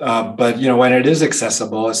 But when it is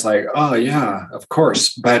accessible, it's like, oh yeah, of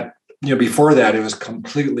course. But before that, it was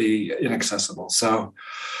completely inaccessible. So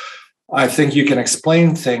I think you can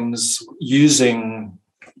explain things using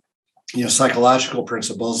psychological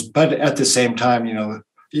principles, but at the same time,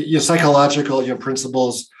 your psychological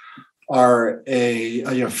principles are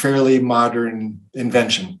a fairly modern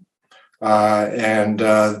invention, and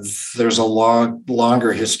there's a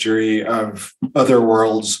longer history of other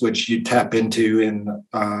worlds which you tap into in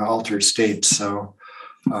altered states. So,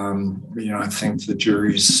 I think the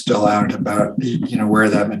jury's still out about where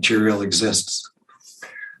that material exists.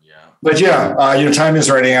 But time is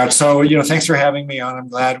running out. So, thanks for having me on. I'm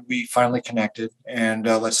glad we finally connected, and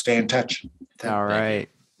let's stay in touch. All right.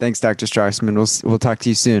 Thanks, Dr. Strassman. We'll talk to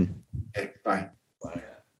you soon. Okay, bye.